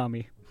of me,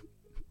 Tommy.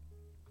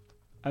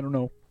 I don't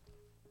know.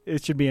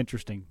 It should be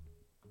interesting.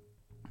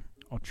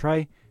 I'll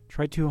try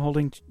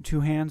holding two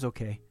hands.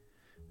 Okay.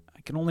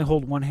 I can only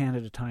hold one hand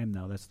at a time,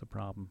 though. That's the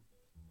problem.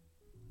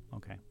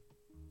 Okay.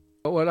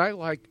 But what I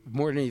like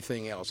more than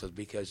anything else is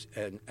because,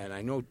 and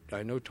I know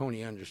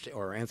Tony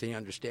Anthony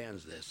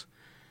understands this,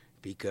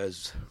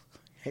 because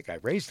heck, I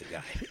raised the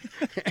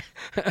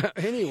guy.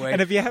 Anyway,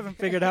 And if you haven't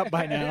figured out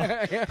by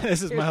now,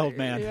 this is my old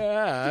man.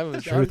 Yeah,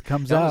 Truth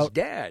comes I was out.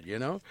 Dad,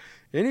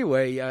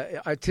 Anyway,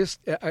 I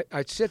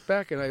sit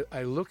back and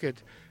I look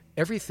at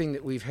everything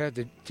that we've had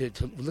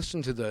to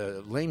listen to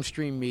the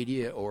lamestream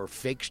media or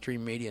fake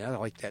stream media. I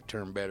like that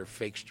term better,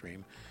 fake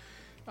stream.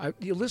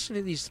 You listen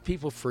to these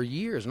people for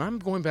years, and I'm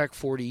going back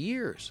 40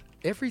 years.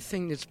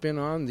 Everything that's been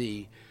on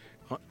the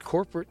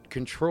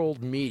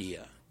corporate-controlled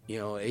media,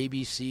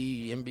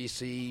 ABC,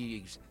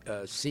 NBC,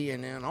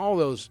 CNN, all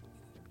those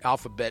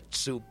alphabet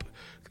soup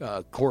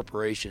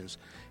corporations,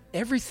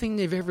 everything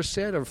they've ever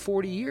said over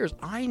 40 years,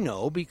 I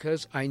know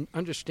because I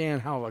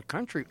understand how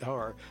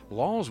our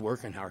laws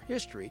work and our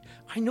history.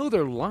 I know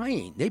they're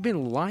lying. They've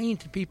been lying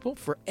to people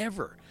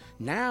forever.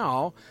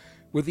 Now,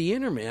 with the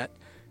internet,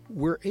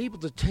 we're able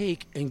to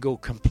take and go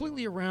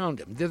completely around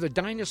them. They're the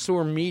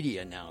dinosaur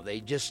media now. They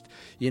just,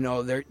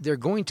 they're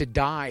going to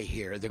die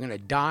here. They're going to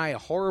die a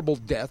horrible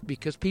death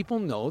because people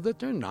know that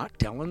they're not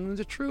telling them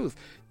the truth.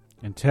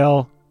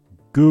 Until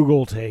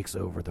Google takes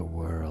over the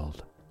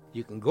world.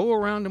 You can go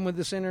around them with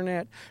this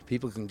internet.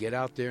 People can get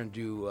out there and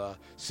do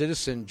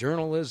citizen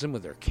journalism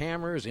with their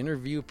cameras,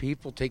 interview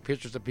people, take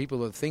pictures of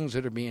people, of things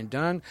that are being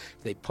done.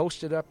 If they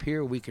post it up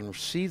here, we can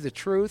see the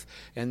truth.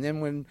 And then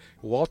when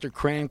Walter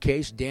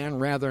Crancase, Dan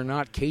Rather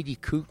Not, Katie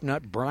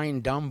Kootnut,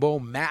 Brian Dumbo,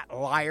 Matt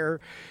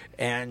Lyer,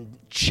 and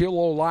Chill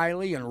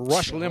O'Reilly and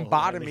Rush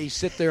Limbaugh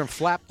sit there and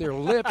flap their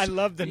lips. I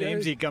love the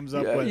names he comes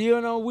up with.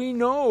 We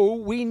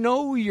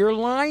know you're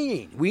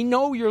lying. We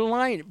know you're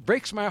lying. It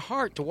breaks my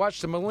heart to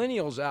watch the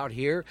millennials out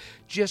here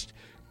just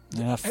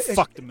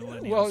fuck the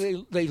millennials.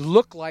 Well, they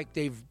look like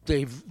they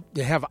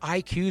have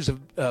IQs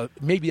of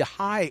maybe a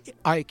high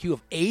IQ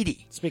of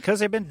 80. It's because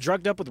they've been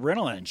drugged up with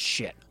Ritalin and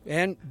shit.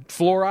 And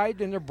fluoride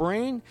in their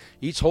brain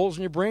eats holes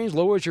in your brains,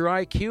 lowers your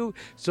IQ.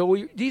 So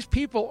these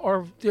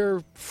people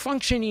they're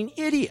functioning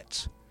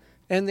idiots.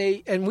 And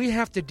we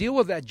have to deal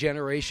with that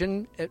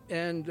generation.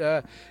 And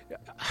God,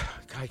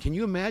 can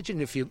you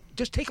imagine if you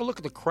just take a look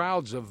at the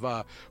crowds of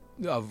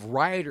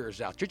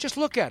rioters out there? Just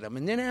look at them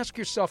and then ask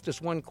yourself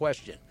this one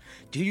question: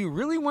 do you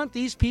really want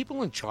these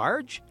people in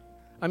charge?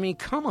 I mean,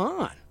 come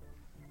on.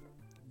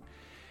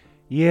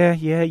 Yeah.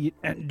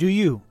 Do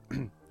you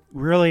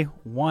really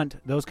want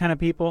those kind of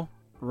people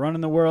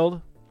running the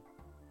world?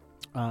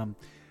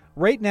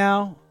 Right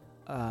now,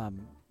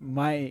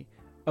 my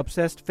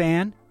obsessed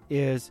fan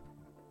is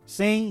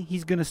saying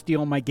he's going to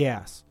steal my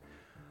gas.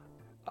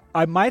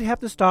 I might have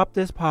to stop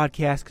this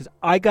podcast because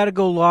I got to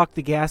go lock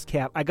the gas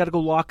cap. I got to go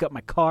lock up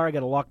my car. I got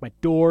to lock my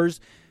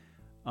doors.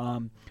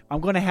 I'm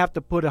going to have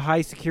to put a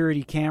high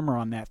security camera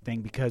on that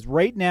thing because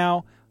right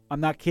now, I'm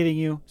not kidding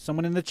you,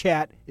 someone in the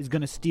chat is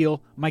going to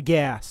steal my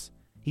gas.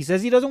 He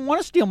says he doesn't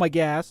want to steal my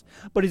gas,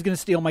 but he's going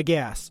to steal my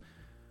gas.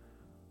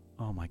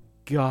 Oh my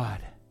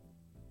God.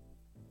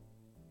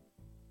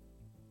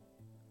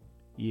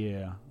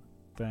 Yeah,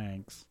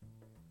 thanks.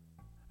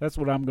 That's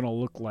what I'm going to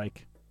look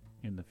like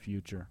in the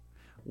future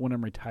when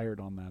I'm retired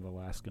on that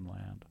Alaskan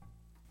land.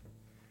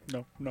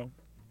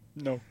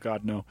 No,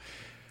 God, no.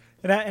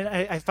 And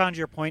I found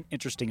your point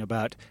interesting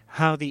about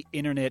how the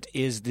internet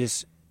is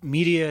this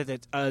media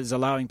that is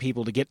allowing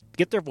people to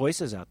get their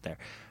voices out there.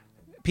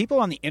 People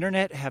on the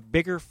internet have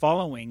bigger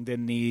following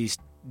than these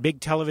big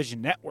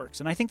television networks.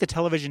 And I think the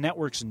television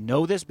networks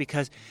know this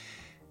because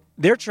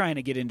they're trying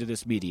to get into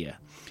this media.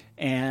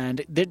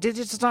 And they're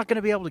just not going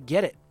to be able to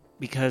get it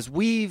because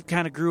we've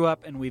kind of grew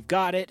up and we've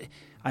got it.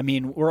 I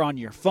mean, we're on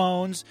your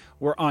phones,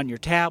 we're on your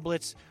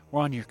tablets, we're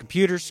on your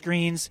computer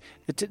screens.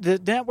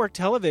 The network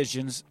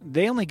televisions,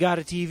 they only got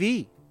a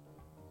TV.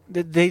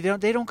 They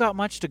don't got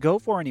much to go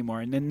for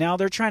anymore. And then now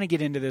they're trying to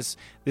get into this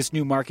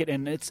new market,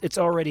 and it's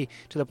already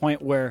to the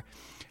point where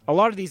a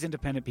lot of these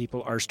independent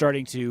people are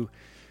starting to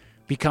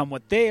become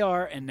what they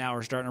are, and now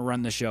are starting to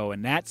run the show.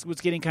 And that's what's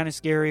getting kind of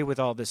scary with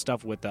all this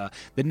stuff with the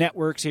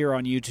networks here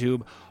on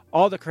YouTube.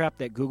 All the crap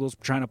that Google's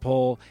trying to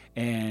pull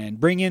and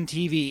bring in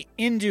TV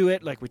into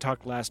it, like we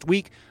talked last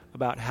week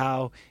about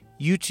how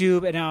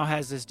YouTube now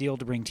has this deal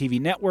to bring TV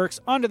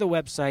networks onto the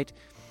website.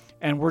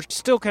 And we're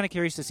still kind of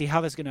curious to see how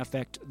that's going to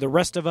affect the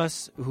rest of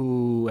us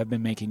who have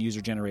been making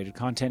user-generated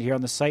content here on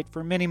the site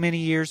for many, many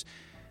years.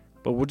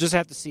 But we'll just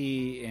have to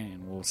see,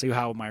 and we'll see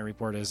how my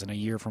report is in a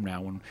year from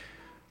now when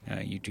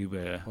YouTube...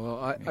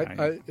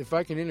 if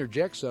I can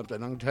interject something,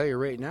 I'm going to tell you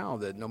right now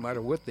that no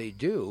matter what they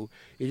do,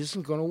 it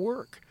isn't going to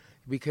work.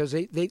 Because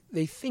they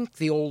think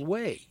the old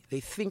way. They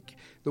think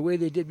the way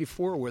they did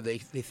before, where they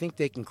think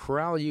they can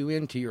corral you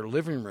into your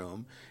living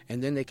room,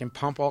 and then they can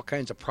pump all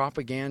kinds of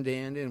propaganda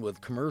in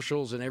with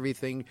commercials and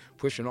everything,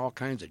 pushing all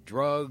kinds of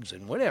drugs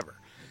and whatever.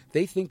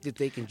 They think that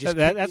they can just...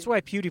 That's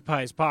why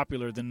PewDiePie is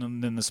popular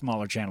than the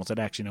smaller channels that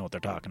actually know what they're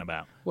talking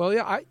about. Well,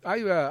 yeah,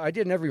 I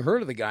didn't ever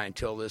heard of the guy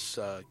until this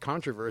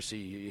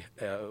controversy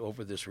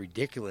over this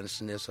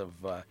ridiculousness of...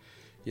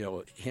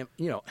 him.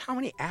 How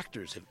many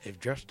actors have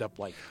dressed up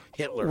like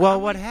Hitler? Well,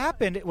 what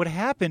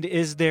happened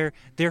is their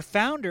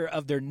founder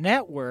of their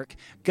network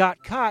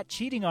got caught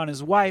cheating on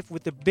his wife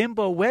with the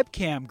bimbo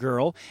webcam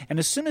girl, and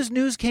as soon as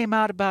news came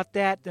out about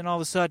that, then all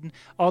of a sudden,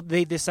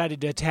 they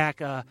decided to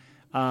attack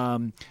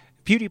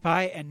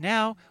PewDiePie, and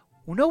now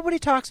nobody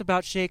talks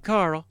about Shay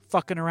Carl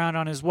fucking around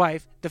on his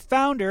wife, the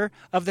founder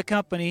of the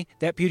company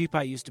that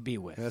PewDiePie used to be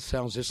with. That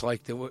sounds just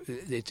like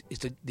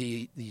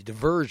the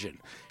diversion.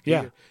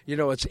 Yeah,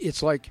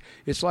 it's like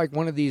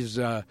one of these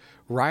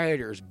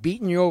rioters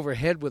beating you over the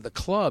head with a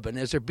club, and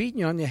as they're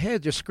beating you on the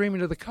head, they're screaming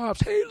to the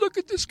cops, "Hey, look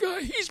at this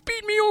guy! He's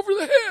beating me over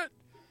the head!"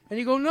 And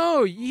you go,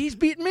 "No, he's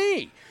beating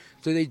me."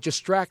 So they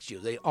distract you.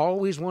 They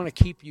always want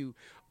to keep you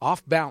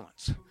off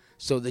balance,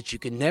 so that you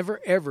can never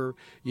ever,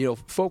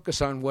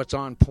 focus on what's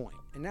on point.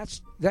 And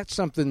that's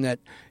something that,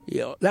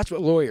 that's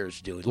what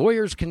lawyers do.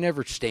 Lawyers can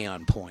never stay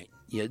on point.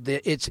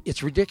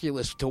 It's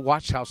ridiculous to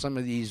watch how some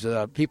of these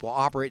people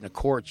operate in the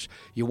courts.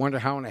 You wonder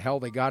how in the hell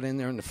they got in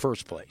there in the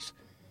first place.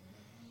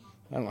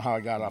 I don't know how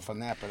I got off on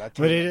that,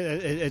 but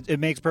it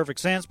makes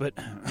perfect sense. But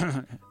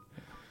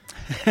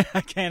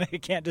I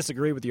can't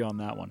disagree with you on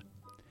that one.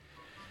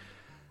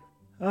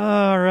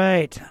 All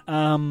right.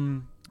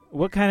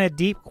 What kind of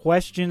deep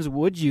questions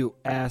would you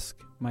ask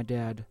my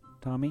dad,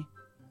 Tommy?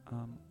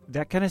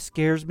 That kind of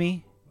scares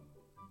me.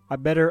 I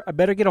better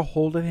get a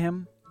hold of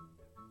him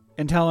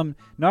and tell him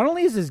not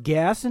only is his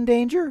gas in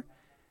danger,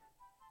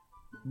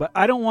 but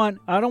I don't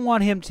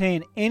want him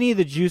saying any of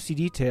the juicy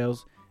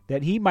details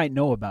that he might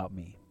know about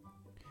me.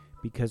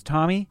 Because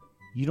Tommy,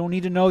 you don't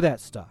need to know that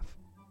stuff.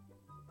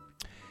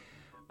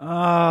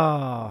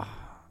 Watch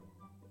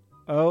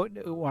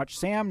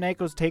Sam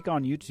Nako's take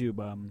on YouTube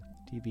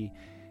TV.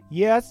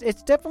 Yes,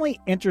 it's definitely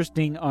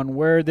interesting on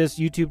where this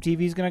YouTube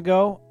TV is going to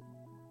go.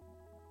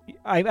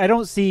 I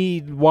don't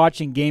see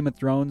watching Game of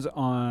Thrones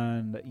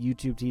on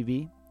YouTube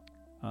TV.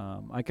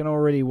 I can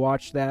already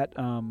watch that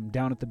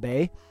down at the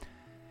Bay.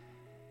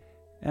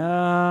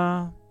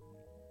 Yeah,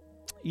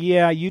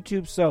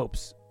 YouTube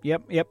soaps.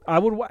 Yep. I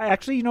would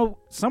actually,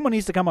 someone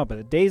needs to come up with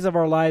it. Days of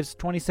Our Lives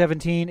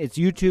 2017. It's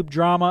YouTube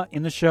drama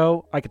in the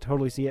show. I could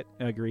totally see it.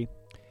 I agree.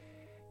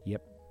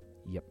 Yep.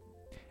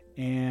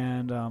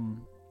 And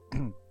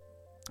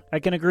I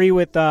can agree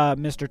with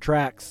Mr.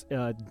 Trax.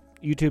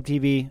 YouTube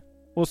TV.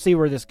 We'll see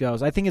where this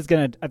goes. I think it's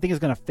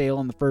gonna fail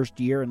in the first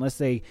year unless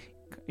they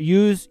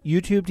use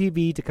YouTube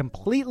TV to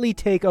completely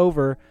take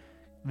over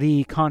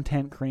the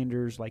content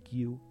creators like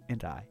you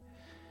and I.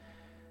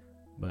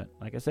 But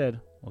like I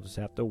said, we'll just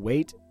have to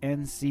wait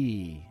and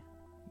see.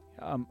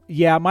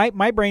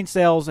 My brain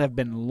cells have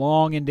been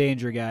long in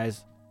danger,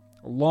 guys.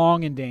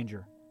 Long in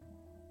danger.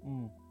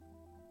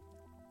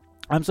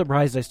 I'm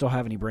surprised I still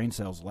have any brain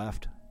cells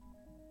left.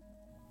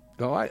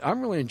 No, I'm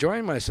really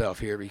enjoying myself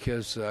here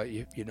because,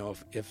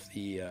 if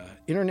the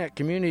internet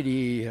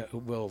community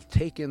will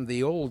take in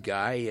the old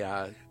guy,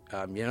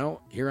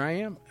 here I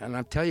am. And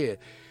I tell you,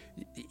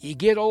 you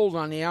get old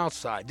on the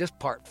outside. This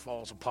part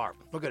falls apart.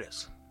 Look at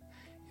this.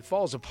 It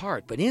falls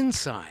apart. But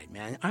inside,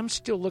 man, I'm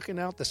still looking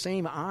out the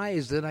same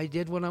eyes that I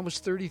did when I was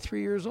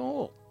 33 years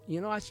old.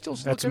 I still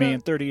That's me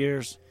in 30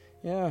 years.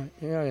 Yeah,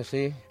 you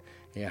see.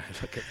 Yeah,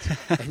 look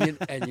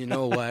at and you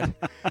know what?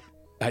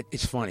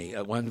 It's funny.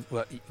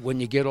 When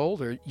you get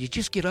older, you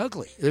just get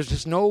ugly. There's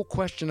just no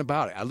question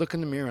about it. I look in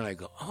the mirror and I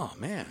go, oh,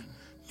 man.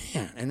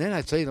 And then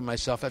I say to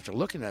myself after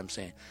looking at him,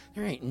 saying,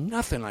 there ain't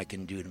nothing I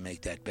can do to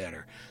make that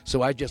better.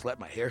 So I just let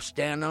my hair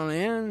stand on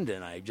end,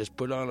 and I just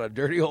put on a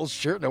dirty old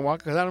shirt and I walk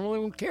because I don't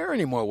really care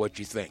anymore what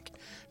you think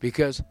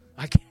because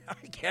I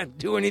can't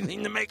do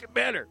anything to make it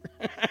better.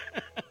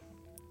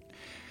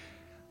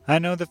 I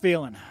know the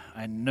feeling.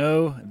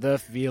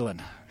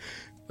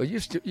 Well,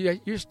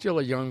 you're still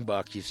a young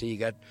buck. You see, you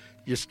got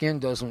your skin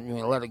doesn't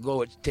let it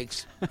go. It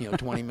takes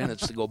 20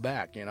 minutes to go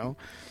back.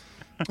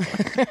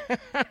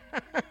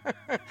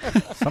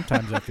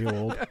 Sometimes I feel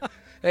old.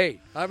 Hey,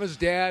 I'm his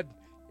dad.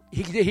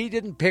 He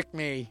didn't pick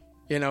me.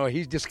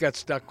 He just got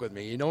stuck with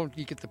me. You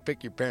get to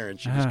pick your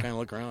parents. You just kind of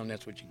look around. And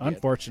that's what you get.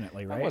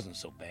 Unfortunately, right? I wasn't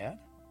so bad,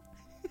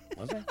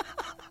 was I?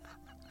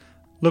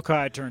 Look how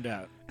I turned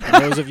out.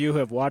 And those of you who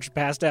have watched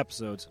past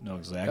episodes know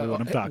exactly what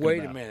I'm talking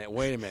about.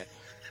 Wait a minute.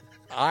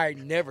 I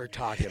never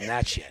taught him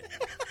that shit.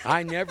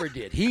 I never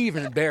did. He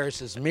even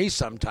embarrasses me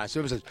sometimes. So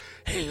it was,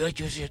 hey,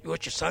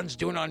 what your son's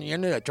doing on the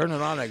internet? I turn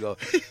it on. I go,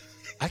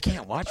 I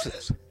can't watch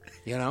this.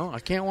 I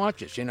can't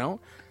watch this.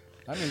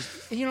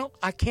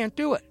 I can't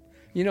do it.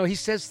 He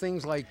says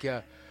things like,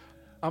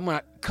 I'm going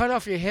to cut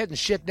off your head and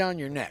shit down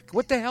your neck.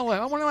 What the hell?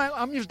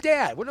 I'm your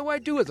dad. What do I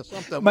do with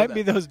something? Might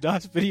be those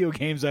DOS video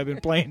games I've been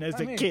playing as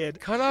a kid.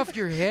 Cut off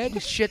your head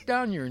and shit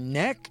down your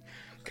neck?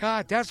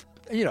 God, that's...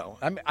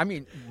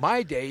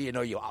 my day,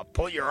 I'll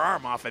pull your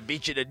arm off and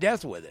beat you to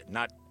death with it,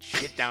 not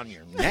shit down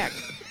your neck.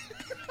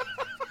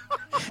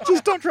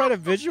 Just don't try to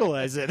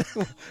visualize it.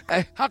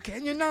 How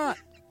can you not?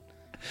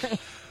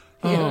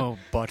 Oh,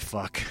 butt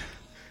fuck.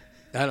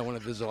 I don't want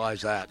to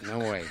visualize that. No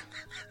way.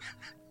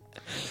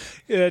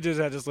 Yeah, I just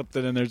had to slip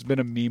that in. There's been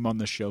a meme on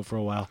the show for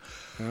a while.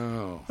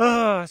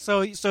 Oh.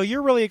 So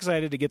you're really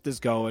excited to get this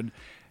going.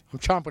 I'm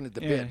chomping at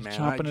the bit, man.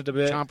 Chomping at the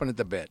bit. Chomping at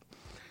the bit.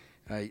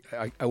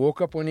 I woke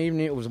up one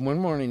evening. It was one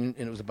morning,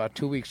 and it was about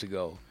 2 weeks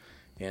ago.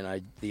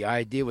 And the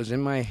idea was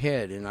in my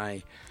head, and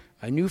I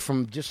knew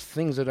from just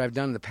things that I've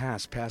done in the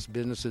past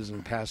businesses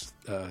and past,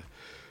 projects.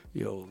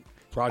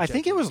 I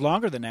think it was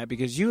longer than that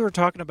because you were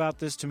talking about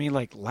this to me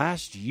like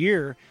last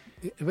year.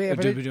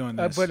 Doing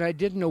this. But I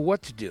didn't know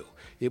what to do.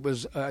 It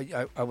was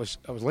I was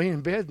laying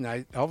in bed,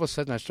 and all of a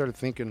sudden I started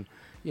thinking,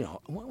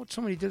 what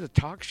somebody did a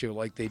talk show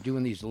like they do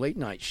in these late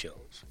night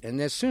shows. And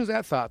as soon as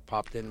that thought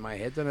popped in my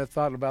head, then I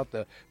thought about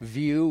the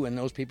View and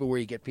those people where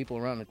you get people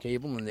around the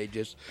table and they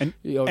just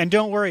and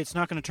don't worry, it's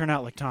not going to turn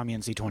out like Tommy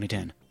and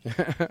C2010.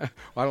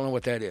 I don't know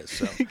what that is.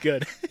 So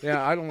good.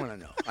 Yeah, I don't want to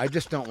know. I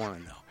just don't want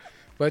to know.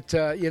 But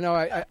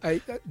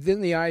I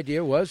then the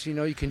idea was,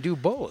 you can do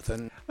both,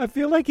 and I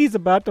feel like he's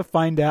about to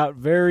find out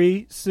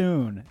very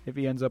soon if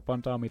he ends up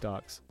on Tommy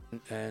Talks.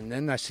 And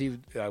then I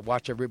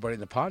watch everybody in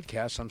the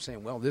podcast. I'm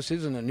saying, well, this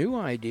isn't a new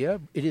idea.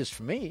 It is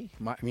for me.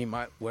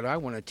 What I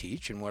want to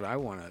teach and what I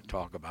want to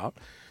talk about.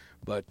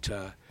 But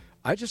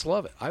I just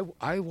love it.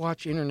 I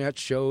watch internet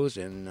shows,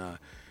 and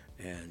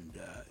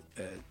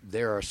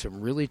there are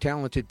some really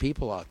talented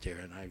people out there,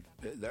 and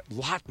a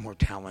lot more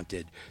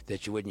talented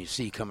that you wouldn't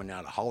see coming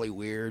out of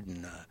Hollywood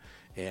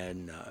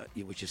and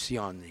what you see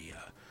on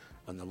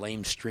the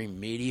lamestream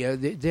media.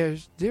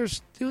 There's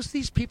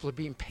these people are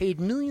being paid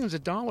millions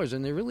of dollars,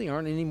 and they really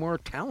aren't any more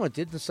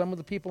talented than some of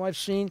the people I've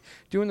seen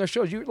doing their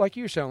shows. Like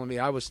you were telling me,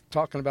 I was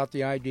talking about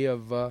the idea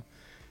of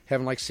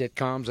having like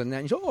sitcoms and that.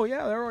 And you say, oh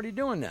yeah, they're already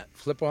doing that.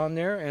 Flip on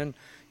there, and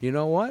you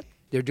know what?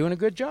 They're doing a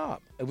good job.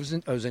 It was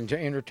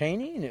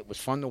entertaining, and it was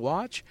fun to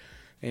watch.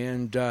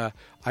 And I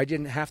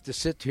didn't have to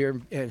sit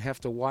here and have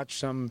to watch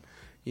some,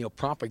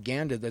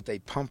 propaganda that they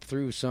pump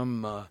through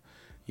some,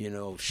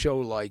 show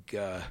like,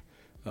 I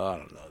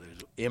don't know,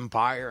 there's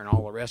Empire and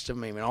all the rest of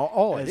them. I mean,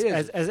 all it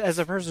is. As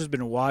a person who's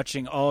been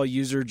watching all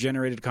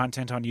user-generated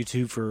content on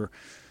YouTube for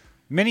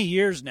many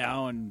years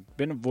now and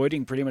been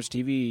avoiding pretty much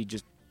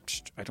TV,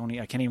 I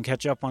can't even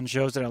catch up on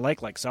shows that I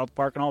like South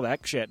Park and all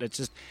that shit. It's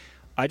just...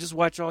 I just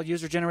watch all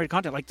user-generated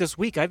content. Like this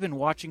week, I've been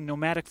watching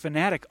Nomadic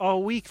Fanatic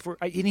all week,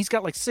 and he's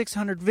got like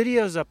 600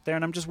 videos up there,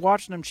 and I'm just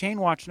watching them, chain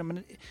watching them.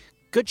 And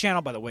good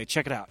channel, by the way.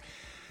 Check it out.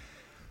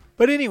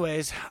 But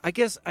anyways, I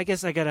guess I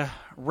gotta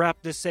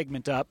wrap this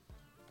segment up.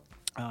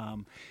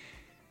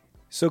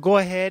 So go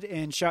ahead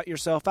and shout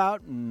yourself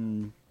out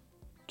and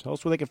tell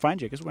us where they can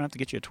find you. I guess we're gonna have to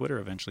get you a Twitter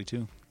eventually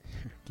too.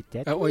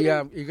 Get that? Well,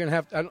 yeah, you're gonna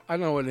have. I don't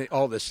know what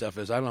all this stuff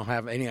is. I don't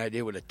have any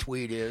idea what a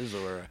tweet is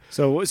or.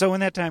 So when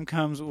that time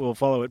comes, we'll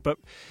follow it. But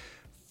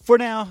for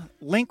now,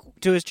 link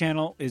to his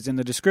channel is in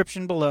the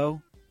description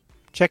below.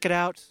 Check it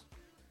out,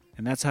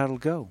 and that's how it'll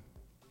go.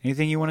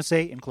 Anything you want to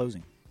say in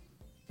closing?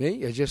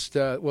 Me? It's just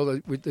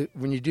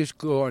when you just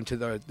go onto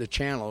the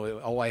channel,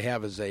 all I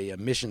have is a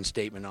mission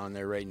statement on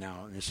there right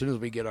now. And as soon as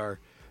we get our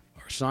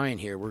sign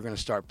here, we're going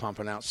to start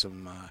pumping out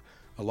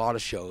a lot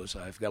of shows.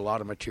 I've got a lot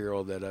of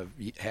material that I've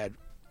had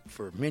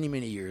for many,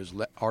 many years,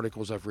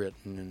 articles I've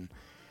written, and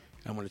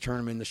I'm going to turn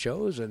them into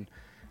shows, and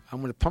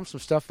I'm going to pump some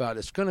stuff out.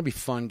 It's going to be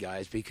fun,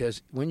 guys,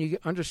 because when you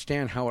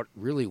understand how it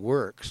really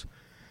works,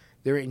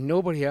 there ain't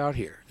nobody out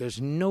here. There's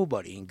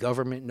nobody in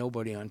government,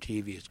 nobody on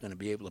TV is going to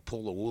be able to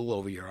pull the wool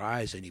over your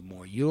eyes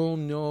anymore. You'll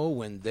know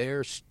when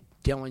they're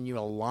telling you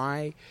a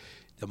lie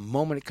the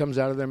moment it comes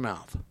out of their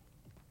mouth.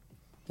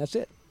 That's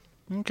it.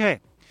 Okay.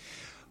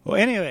 Well,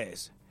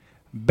 anyways,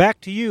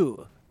 back to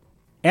you,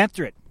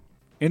 Anthrit,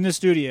 in the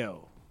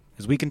studio,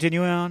 as we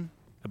continue on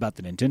about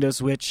the Nintendo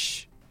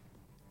Switch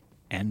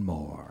and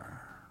more.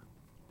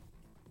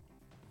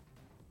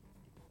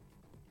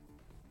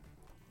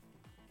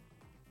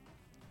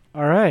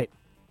 All right.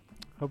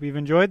 Hope you've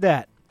enjoyed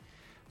that.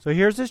 So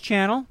here's his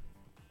channel.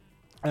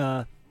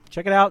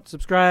 Check it out.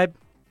 Subscribe.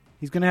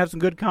 He's going to have some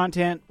good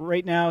content.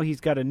 Right now,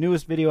 he's got a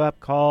newest video up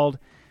called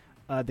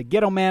The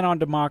Ghetto Man on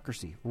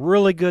Democracy.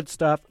 Really good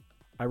stuff.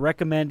 I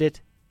recommend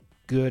it.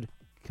 Good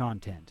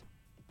content.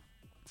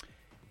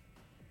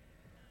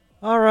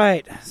 All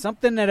right.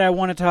 Something that I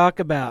want to talk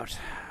about.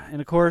 And,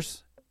 of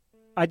course,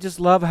 I just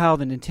love how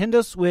the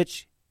Nintendo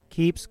Switch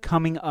keeps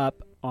coming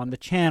up on the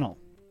channel.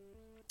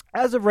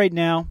 As of right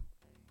now,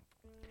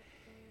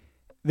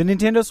 the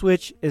Nintendo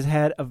Switch has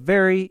had a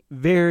very,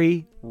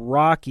 very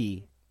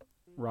rocky,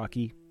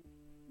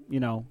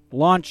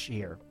 launch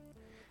here.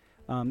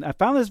 I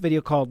found this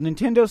video called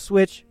Nintendo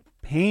Switch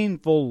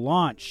Painful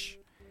Launch.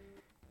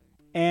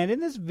 And in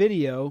this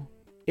video,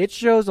 it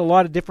shows a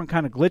lot of different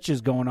kind of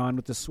glitches going on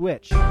with the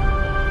Switch.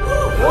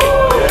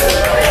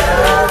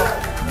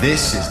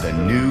 This is the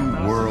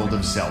new world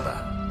of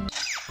Zelda.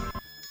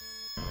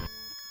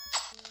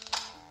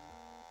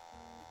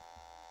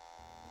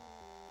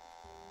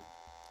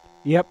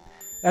 Yep,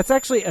 that's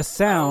actually a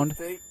sound.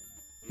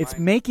 It's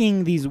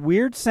making these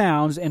weird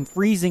sounds and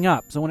freezing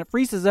up. So when it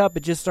freezes up,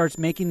 it just starts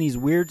making these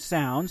weird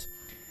sounds.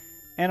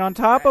 And on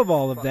top of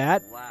all of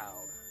that,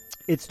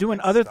 it's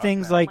doing other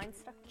things like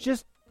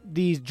just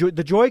the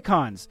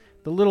Joy-Cons.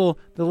 the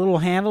little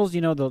handles,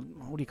 you know, the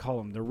what do you call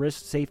them? The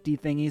wrist safety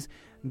thingies.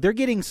 They're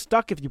getting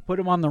stuck if you put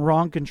them on the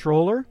wrong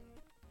controller.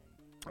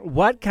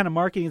 What kind of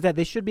marketing is that?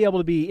 They should be able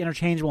to be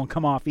interchangeable and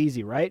come off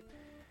easy, right?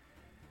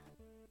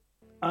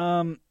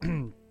 The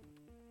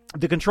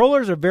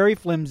controllers are very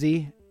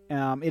flimsy.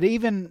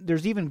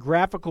 There's even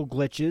graphical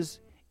glitches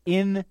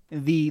in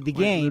the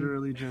game. I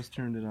literally just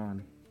turned it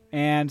on.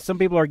 And some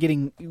people are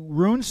getting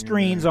rune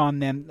screens on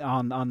them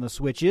on the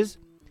Switches.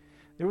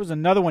 There was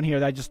another one here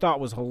that I just thought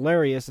was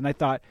hilarious, and I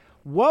thought,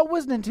 what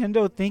was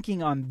Nintendo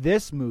thinking on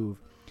this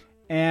move?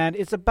 And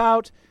it's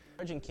about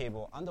charging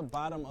cable on the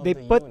bottom of they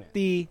the put unit.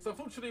 the So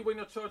unfortunately, when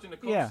you're charging the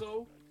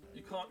console,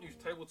 you can't use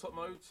tabletop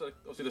mode. So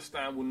obviously the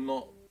stand will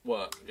not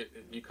work.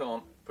 You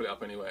can't put it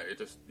up anywhere.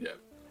 It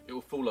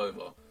will fall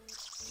over.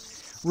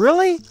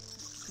 Really?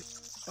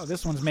 Oh,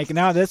 this one's making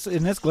this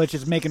glitch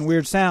is making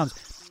weird sounds.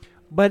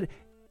 But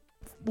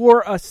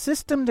for a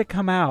system to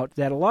come out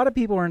that a lot of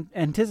people are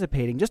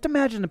anticipating, just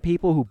imagine the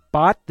people who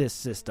bought this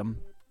system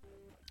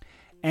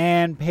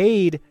and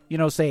paid,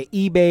 say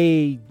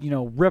eBay,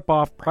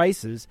 rip-off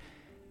prices.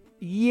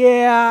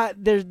 Yeah,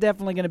 there's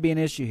definitely going to be an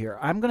issue here.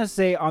 I'm going to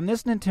say on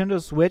this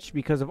Nintendo Switch,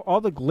 because of all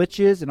the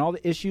glitches and all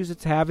the issues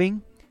it's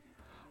having,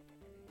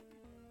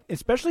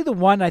 especially the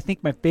one I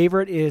think my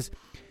favorite is,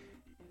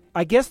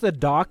 I guess the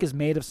dock is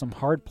made of some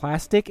hard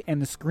plastic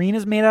and the screen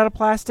is made out of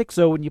plastic.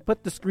 So when you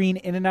put the screen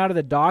in and out of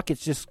the dock,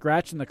 it's just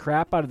scratching the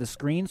crap out of the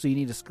screen. So you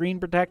need a screen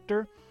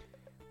protector.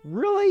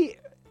 Really?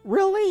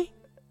 Really?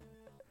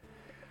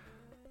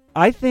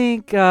 I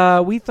think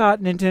we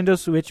thought Nintendo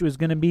Switch was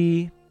going to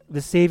be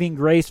the saving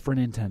grace for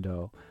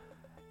Nintendo.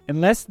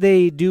 Unless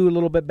they do a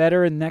little bit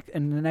better in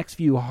the next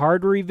few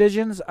hardware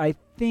revisions, I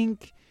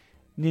think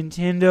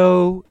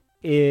Nintendo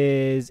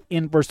is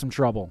in for some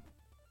trouble.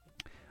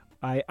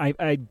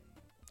 I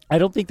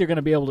don't think they're going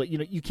to be able to,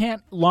 you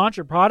can't launch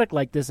a product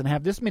like this and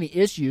have this many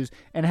issues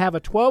and have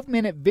a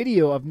 12-minute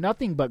video of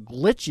nothing but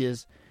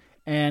glitches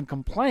and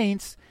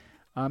complaints.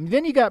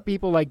 Then you got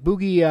people like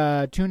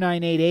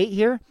Boogie2988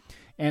 here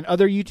and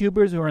other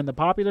YouTubers who are in the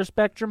popular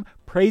spectrum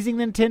praising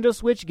Nintendo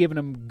Switch, giving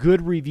them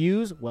good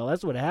reviews. Well,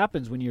 that's what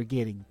happens when you're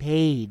getting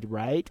paid,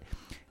 right?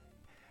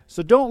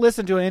 So don't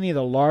listen to any of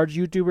the large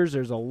YouTubers.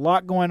 There's a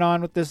lot going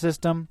on with this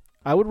system.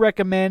 I would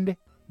recommend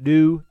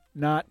do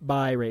not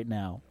buy right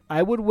now.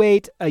 I would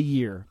wait a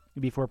year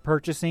before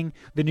purchasing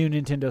the new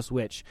Nintendo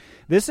Switch.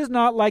 This is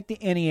not like the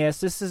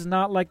NES. This is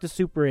not like the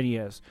Super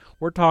NES.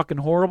 We're talking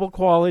horrible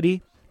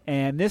quality,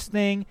 and this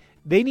thing,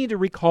 they need to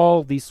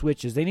recall these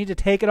Switches. They need to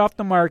take it off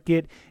the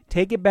market,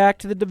 take it back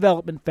to the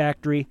development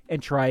factory,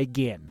 and try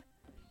again.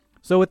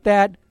 So with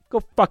that,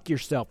 go fuck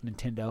yourself,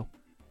 Nintendo.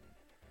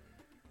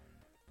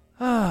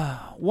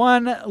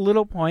 One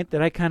little point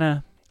that I kind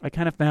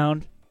of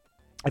found,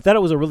 I thought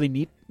it was a really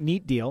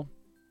neat deal.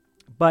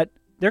 But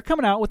they're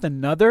coming out with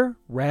another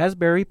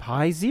Raspberry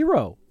Pi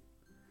Zero.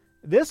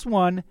 This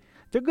one,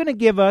 they're going to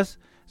give us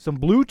some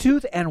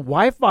Bluetooth and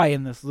Wi-Fi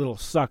in this little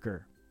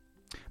sucker.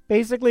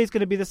 Basically, it's going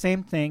to be the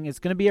same thing. It's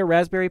going to be a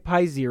Raspberry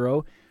Pi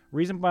Zero.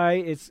 Reason why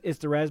it's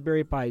the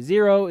Raspberry Pi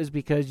Zero is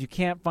because you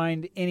can't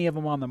find any of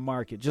them on the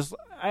market.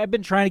 I've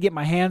been trying to get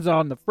my hands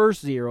on the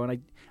first Zero,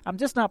 and I'm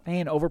just not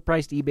paying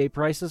overpriced eBay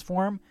prices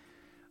for them.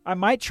 I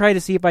might try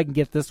to see if I can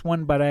get this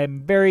one, but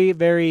I'm very,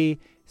 very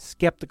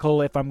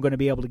skeptical if I'm going to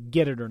be able to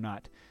get it or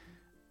not.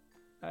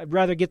 I'd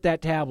rather get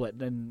that tablet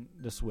than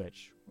the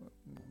Switch.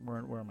 Where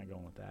am I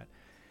going with that?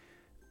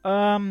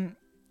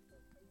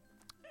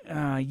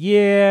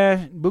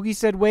 Yeah, Boogie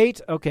said wait.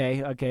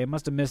 Okay, I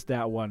must have missed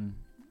that one.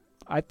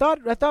 I thought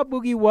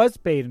Boogie was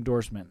paid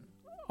endorsement.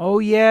 Oh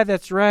yeah,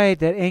 that's right.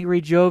 That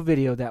Angry Joe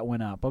video that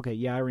went up. Okay,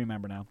 yeah, I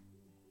remember now.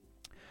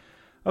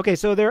 Okay,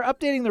 so they're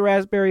updating the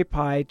Raspberry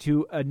Pi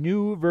to a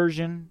new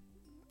version.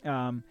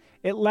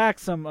 It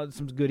lacks some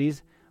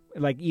goodies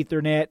like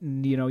Ethernet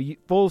and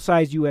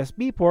full-size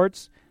USB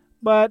ports,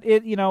 but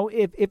it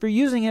if you're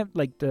using it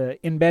like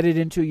embedded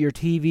into your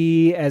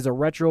TV as a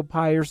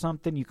RetroPie or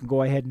something, you can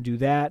go ahead and do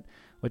that.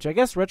 Which I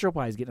guess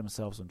RetroPie is getting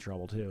themselves in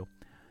trouble too.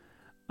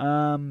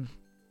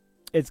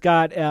 It's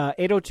got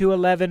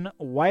 802.11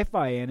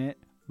 Wi-Fi in it.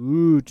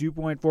 Ooh,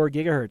 2.4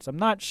 gigahertz. I'm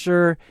not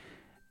sure.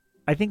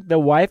 I think the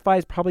Wi-Fi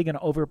is probably going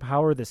to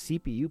overpower the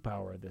CPU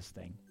power of this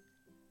thing.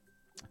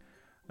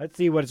 Let's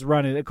see what it's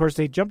running. Of course,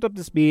 they jumped up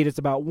the speed. It's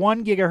about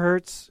 1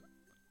 gigahertz.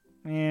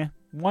 1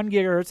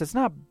 gigahertz. It's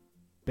not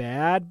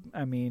bad.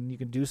 I mean, you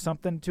can do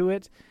something to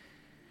it.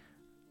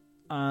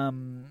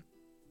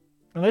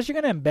 Unless you're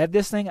going to embed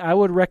this thing, I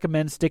would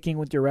recommend sticking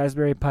with your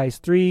Raspberry Pi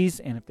 3s.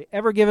 And if they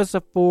ever give us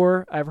a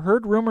 4, I've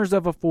heard rumors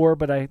of a 4,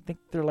 but I think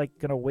they're going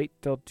to wait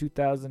till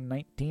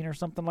 2019 or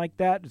something like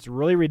that. It's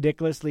really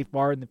ridiculously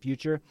far in the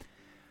future.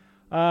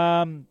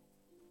 So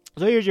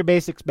here's your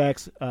basic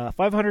specs.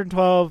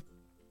 512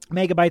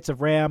 megabytes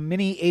of RAM,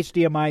 mini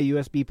HDMI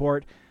USB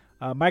port,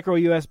 micro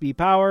USB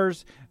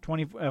powers,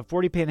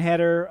 40-pin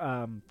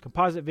header,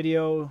 composite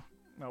video.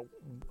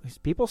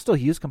 People still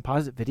use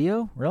composite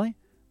video? Really?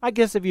 I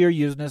guess if you're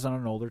using this on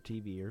an older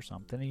TV or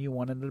something and you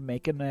wanted to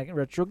make a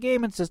retro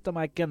gaming system,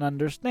 I can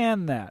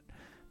understand that.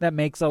 That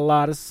makes a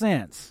lot of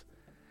sense.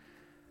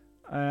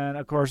 and,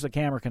 of course, a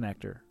camera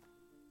connector.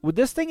 Would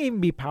this thing even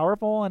be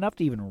powerful enough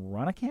to even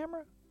run a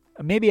camera?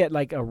 Maybe at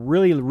like a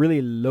really,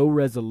 really low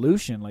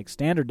resolution, like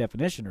standard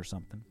definition or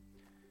something.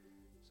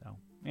 So,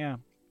 yeah.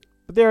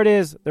 But there it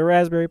is, the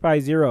Raspberry Pi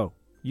Zero.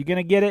 You going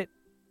to get it?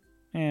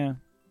 Yeah.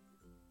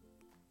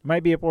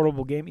 Might be a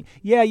portable game.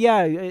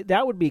 Yeah,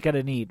 that would be kind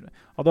of neat.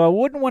 Although I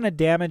wouldn't want to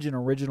damage an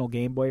original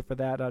Game Boy for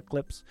that,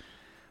 Clips.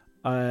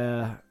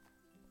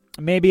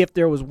 Maybe if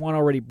there was one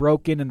already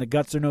broken and the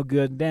guts are no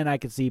good, then I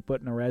could see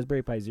putting a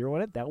Raspberry Pi Zero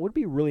in it. That would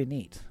be really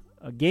neat.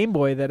 A Game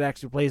Boy that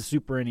actually plays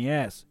Super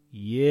NES.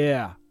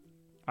 Yeah.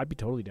 I'd be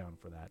totally down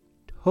for that.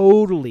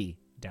 Totally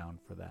down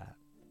for that.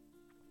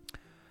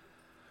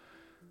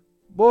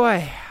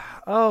 Boy.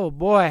 Oh,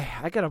 boy.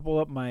 I got to pull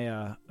up my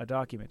a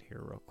document here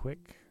real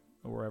quick.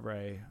 Wherever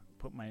I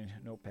put my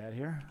notepad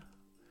here.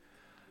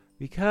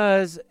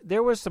 Because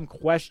there was some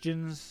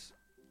questions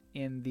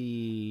in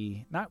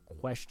the... Not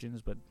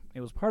questions, but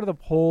it was part of the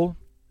poll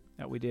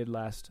that we did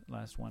last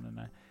one.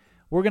 And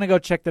we're going to go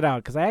check that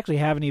out. Because I actually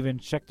haven't even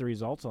checked the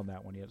results on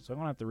that one yet. So I'm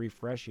going to have to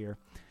refresh here.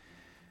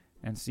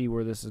 And see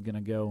where this is going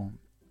to go.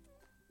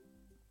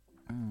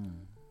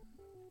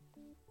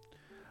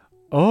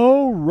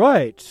 All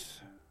right.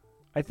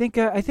 I think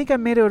I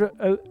made it.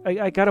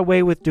 I got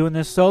away with doing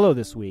this solo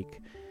this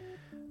week.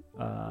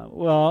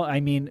 Well,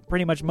 I mean,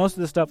 pretty much most of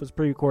the stuff was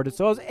pre-recorded,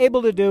 so I was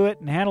able to do it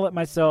and handle it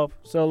myself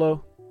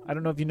solo. I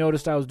don't know if you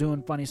noticed I was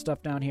doing funny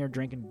stuff down here,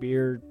 drinking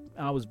beer.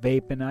 I was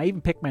vaping. I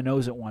even picked my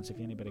nose at once, if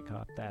anybody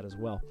caught that as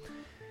well.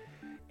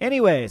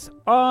 Anyways,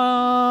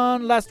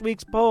 on last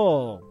week's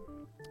poll,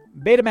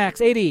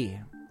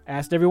 Betamax80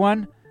 asked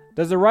everyone,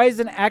 does the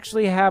Ryzen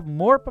actually have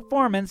more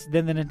performance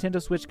than the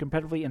Nintendo Switch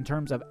competitively in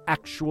terms of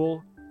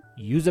actual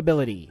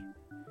usability?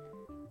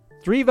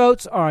 3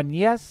 votes on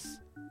yes,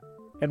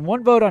 and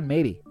 1 vote on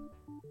maybe.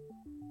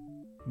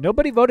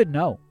 Nobody voted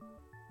no.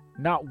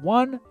 Not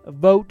 1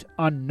 vote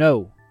on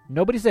no.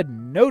 Nobody said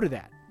no to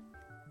that.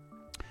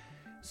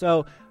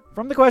 So,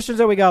 from the questions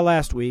that we got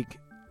last week,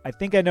 I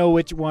think I know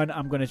which one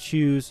I'm going to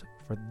choose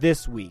for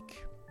this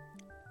week.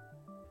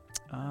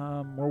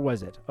 Where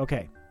was it?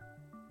 Okay.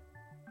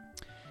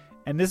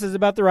 And this is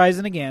about the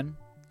Ryzen again.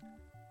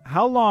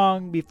 How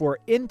long before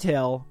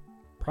Intel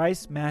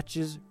price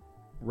matches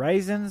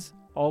Ryzen's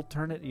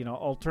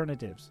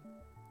alternatives?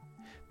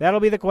 That'll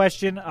be the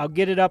question. I'll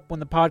get it up when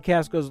the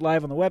podcast goes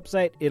live on the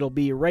website. It'll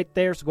be right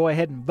there, so go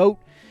ahead and vote.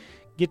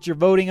 Get your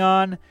voting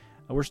on.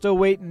 We're still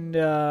waiting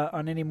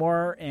on any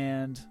more,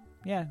 and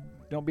yeah,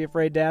 don't be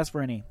afraid to ask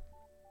for any.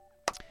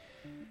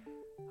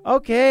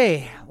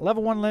 Okay,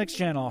 Level 1 Linux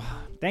channel.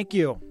 Thank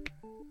you.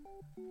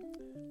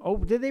 Oh,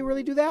 did they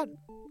really do that?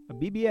 A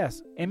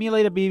BBS.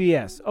 Emulate a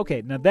BBS.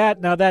 Okay,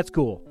 now that's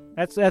cool.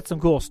 That's some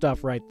cool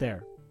stuff right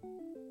there.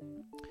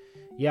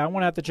 Yeah, I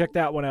want to have to check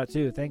that one out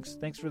too.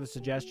 Thanks for the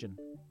suggestion.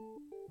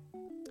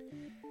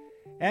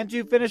 And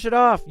to finish it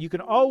off, you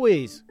can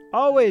always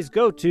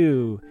go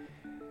to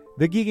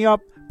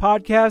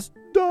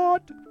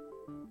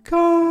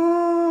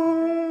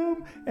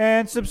thegeekingoutpodcast.com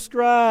and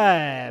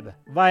subscribe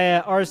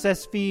via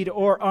RSS feed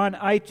or on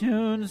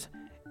iTunes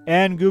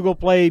and Google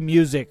Play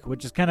Music,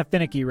 which is kind of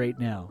finicky right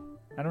now.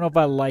 I don't know if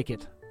I like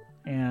it.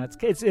 Yeah,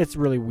 it's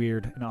really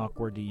weird and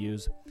awkward to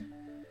use.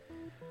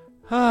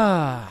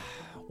 Well,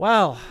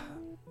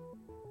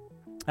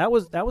 that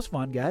was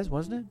fun, guys,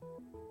 wasn't it?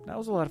 That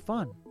was a lot of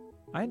fun.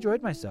 I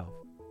enjoyed myself.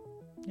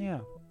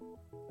 Yeah.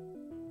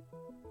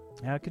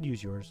 I could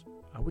use yours.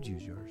 I would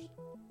use yours.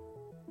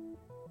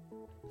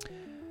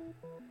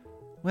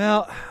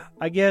 Well,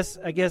 I guess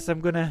I'm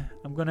gonna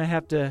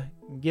have to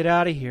get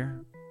out of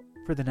here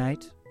for the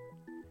night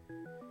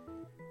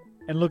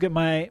and look at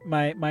my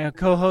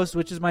co-host,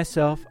 which is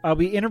myself. I'll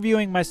be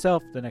interviewing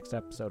myself the next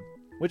episode.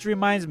 Which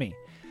reminds me,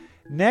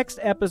 next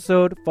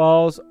episode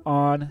falls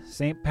on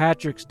St.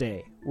 Patrick's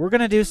Day. We're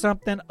gonna do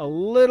something a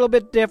little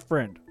bit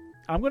different.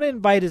 I'm going to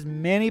invite as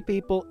many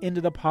people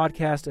into the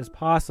podcast as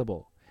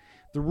possible.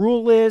 The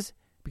rule is,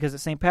 because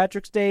it's St.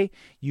 Patrick's Day,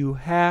 you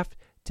have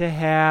to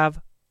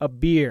have a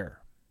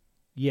beer.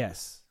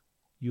 Yes,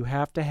 you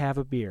have to have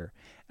a beer.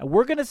 And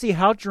we're going to see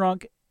how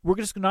drunk. We're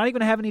just not even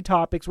going to have any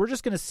topics. We're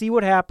just going to see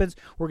what happens.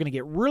 We're going to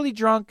get really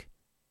drunk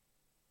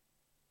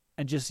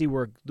and just see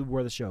where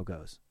the show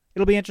goes.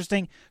 It'll be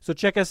interesting. So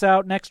check us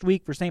out next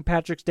week for St.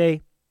 Patrick's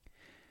Day.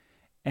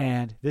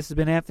 And this has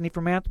been Anthony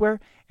from Anthware.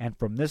 And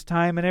from this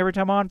time and every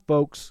time on,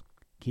 folks,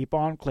 keep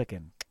on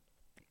clicking.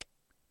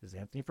 This is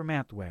Anthony from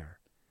Anthware,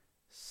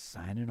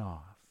 signing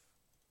off.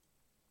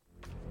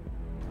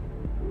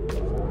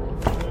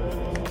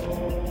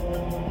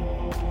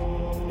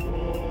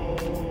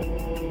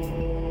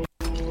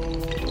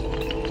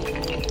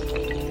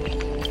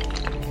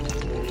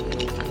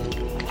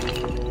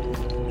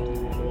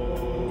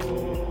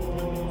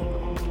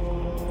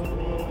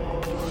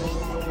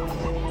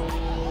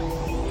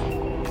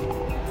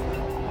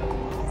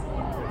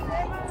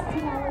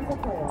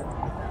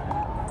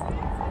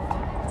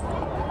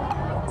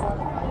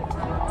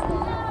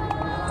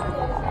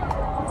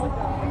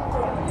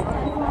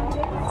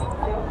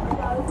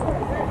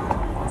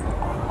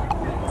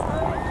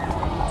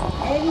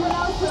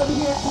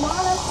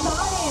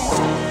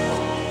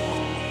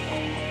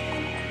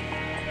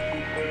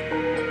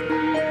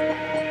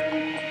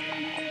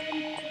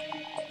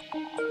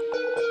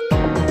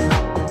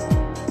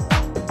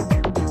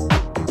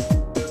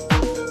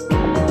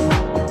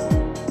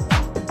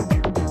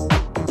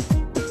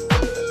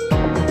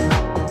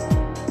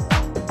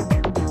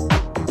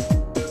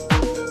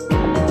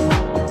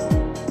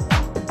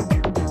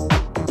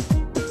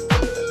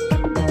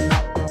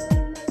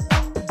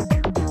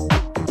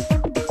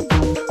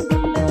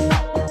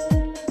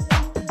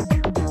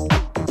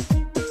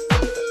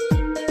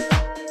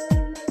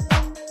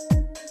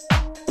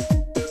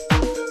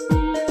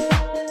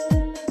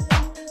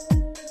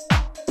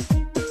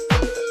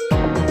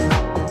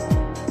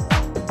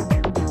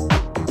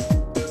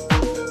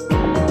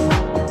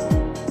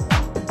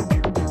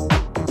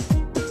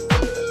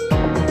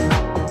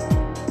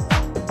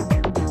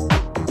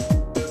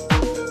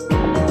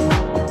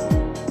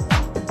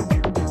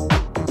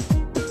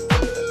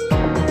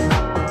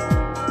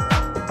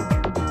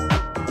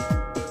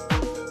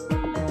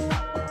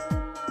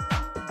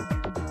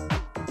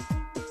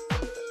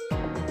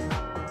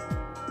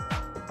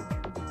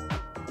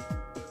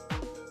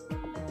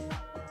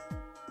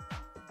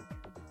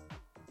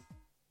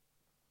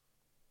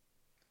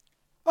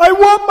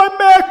 want my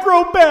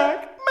macro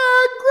back.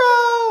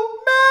 Macro!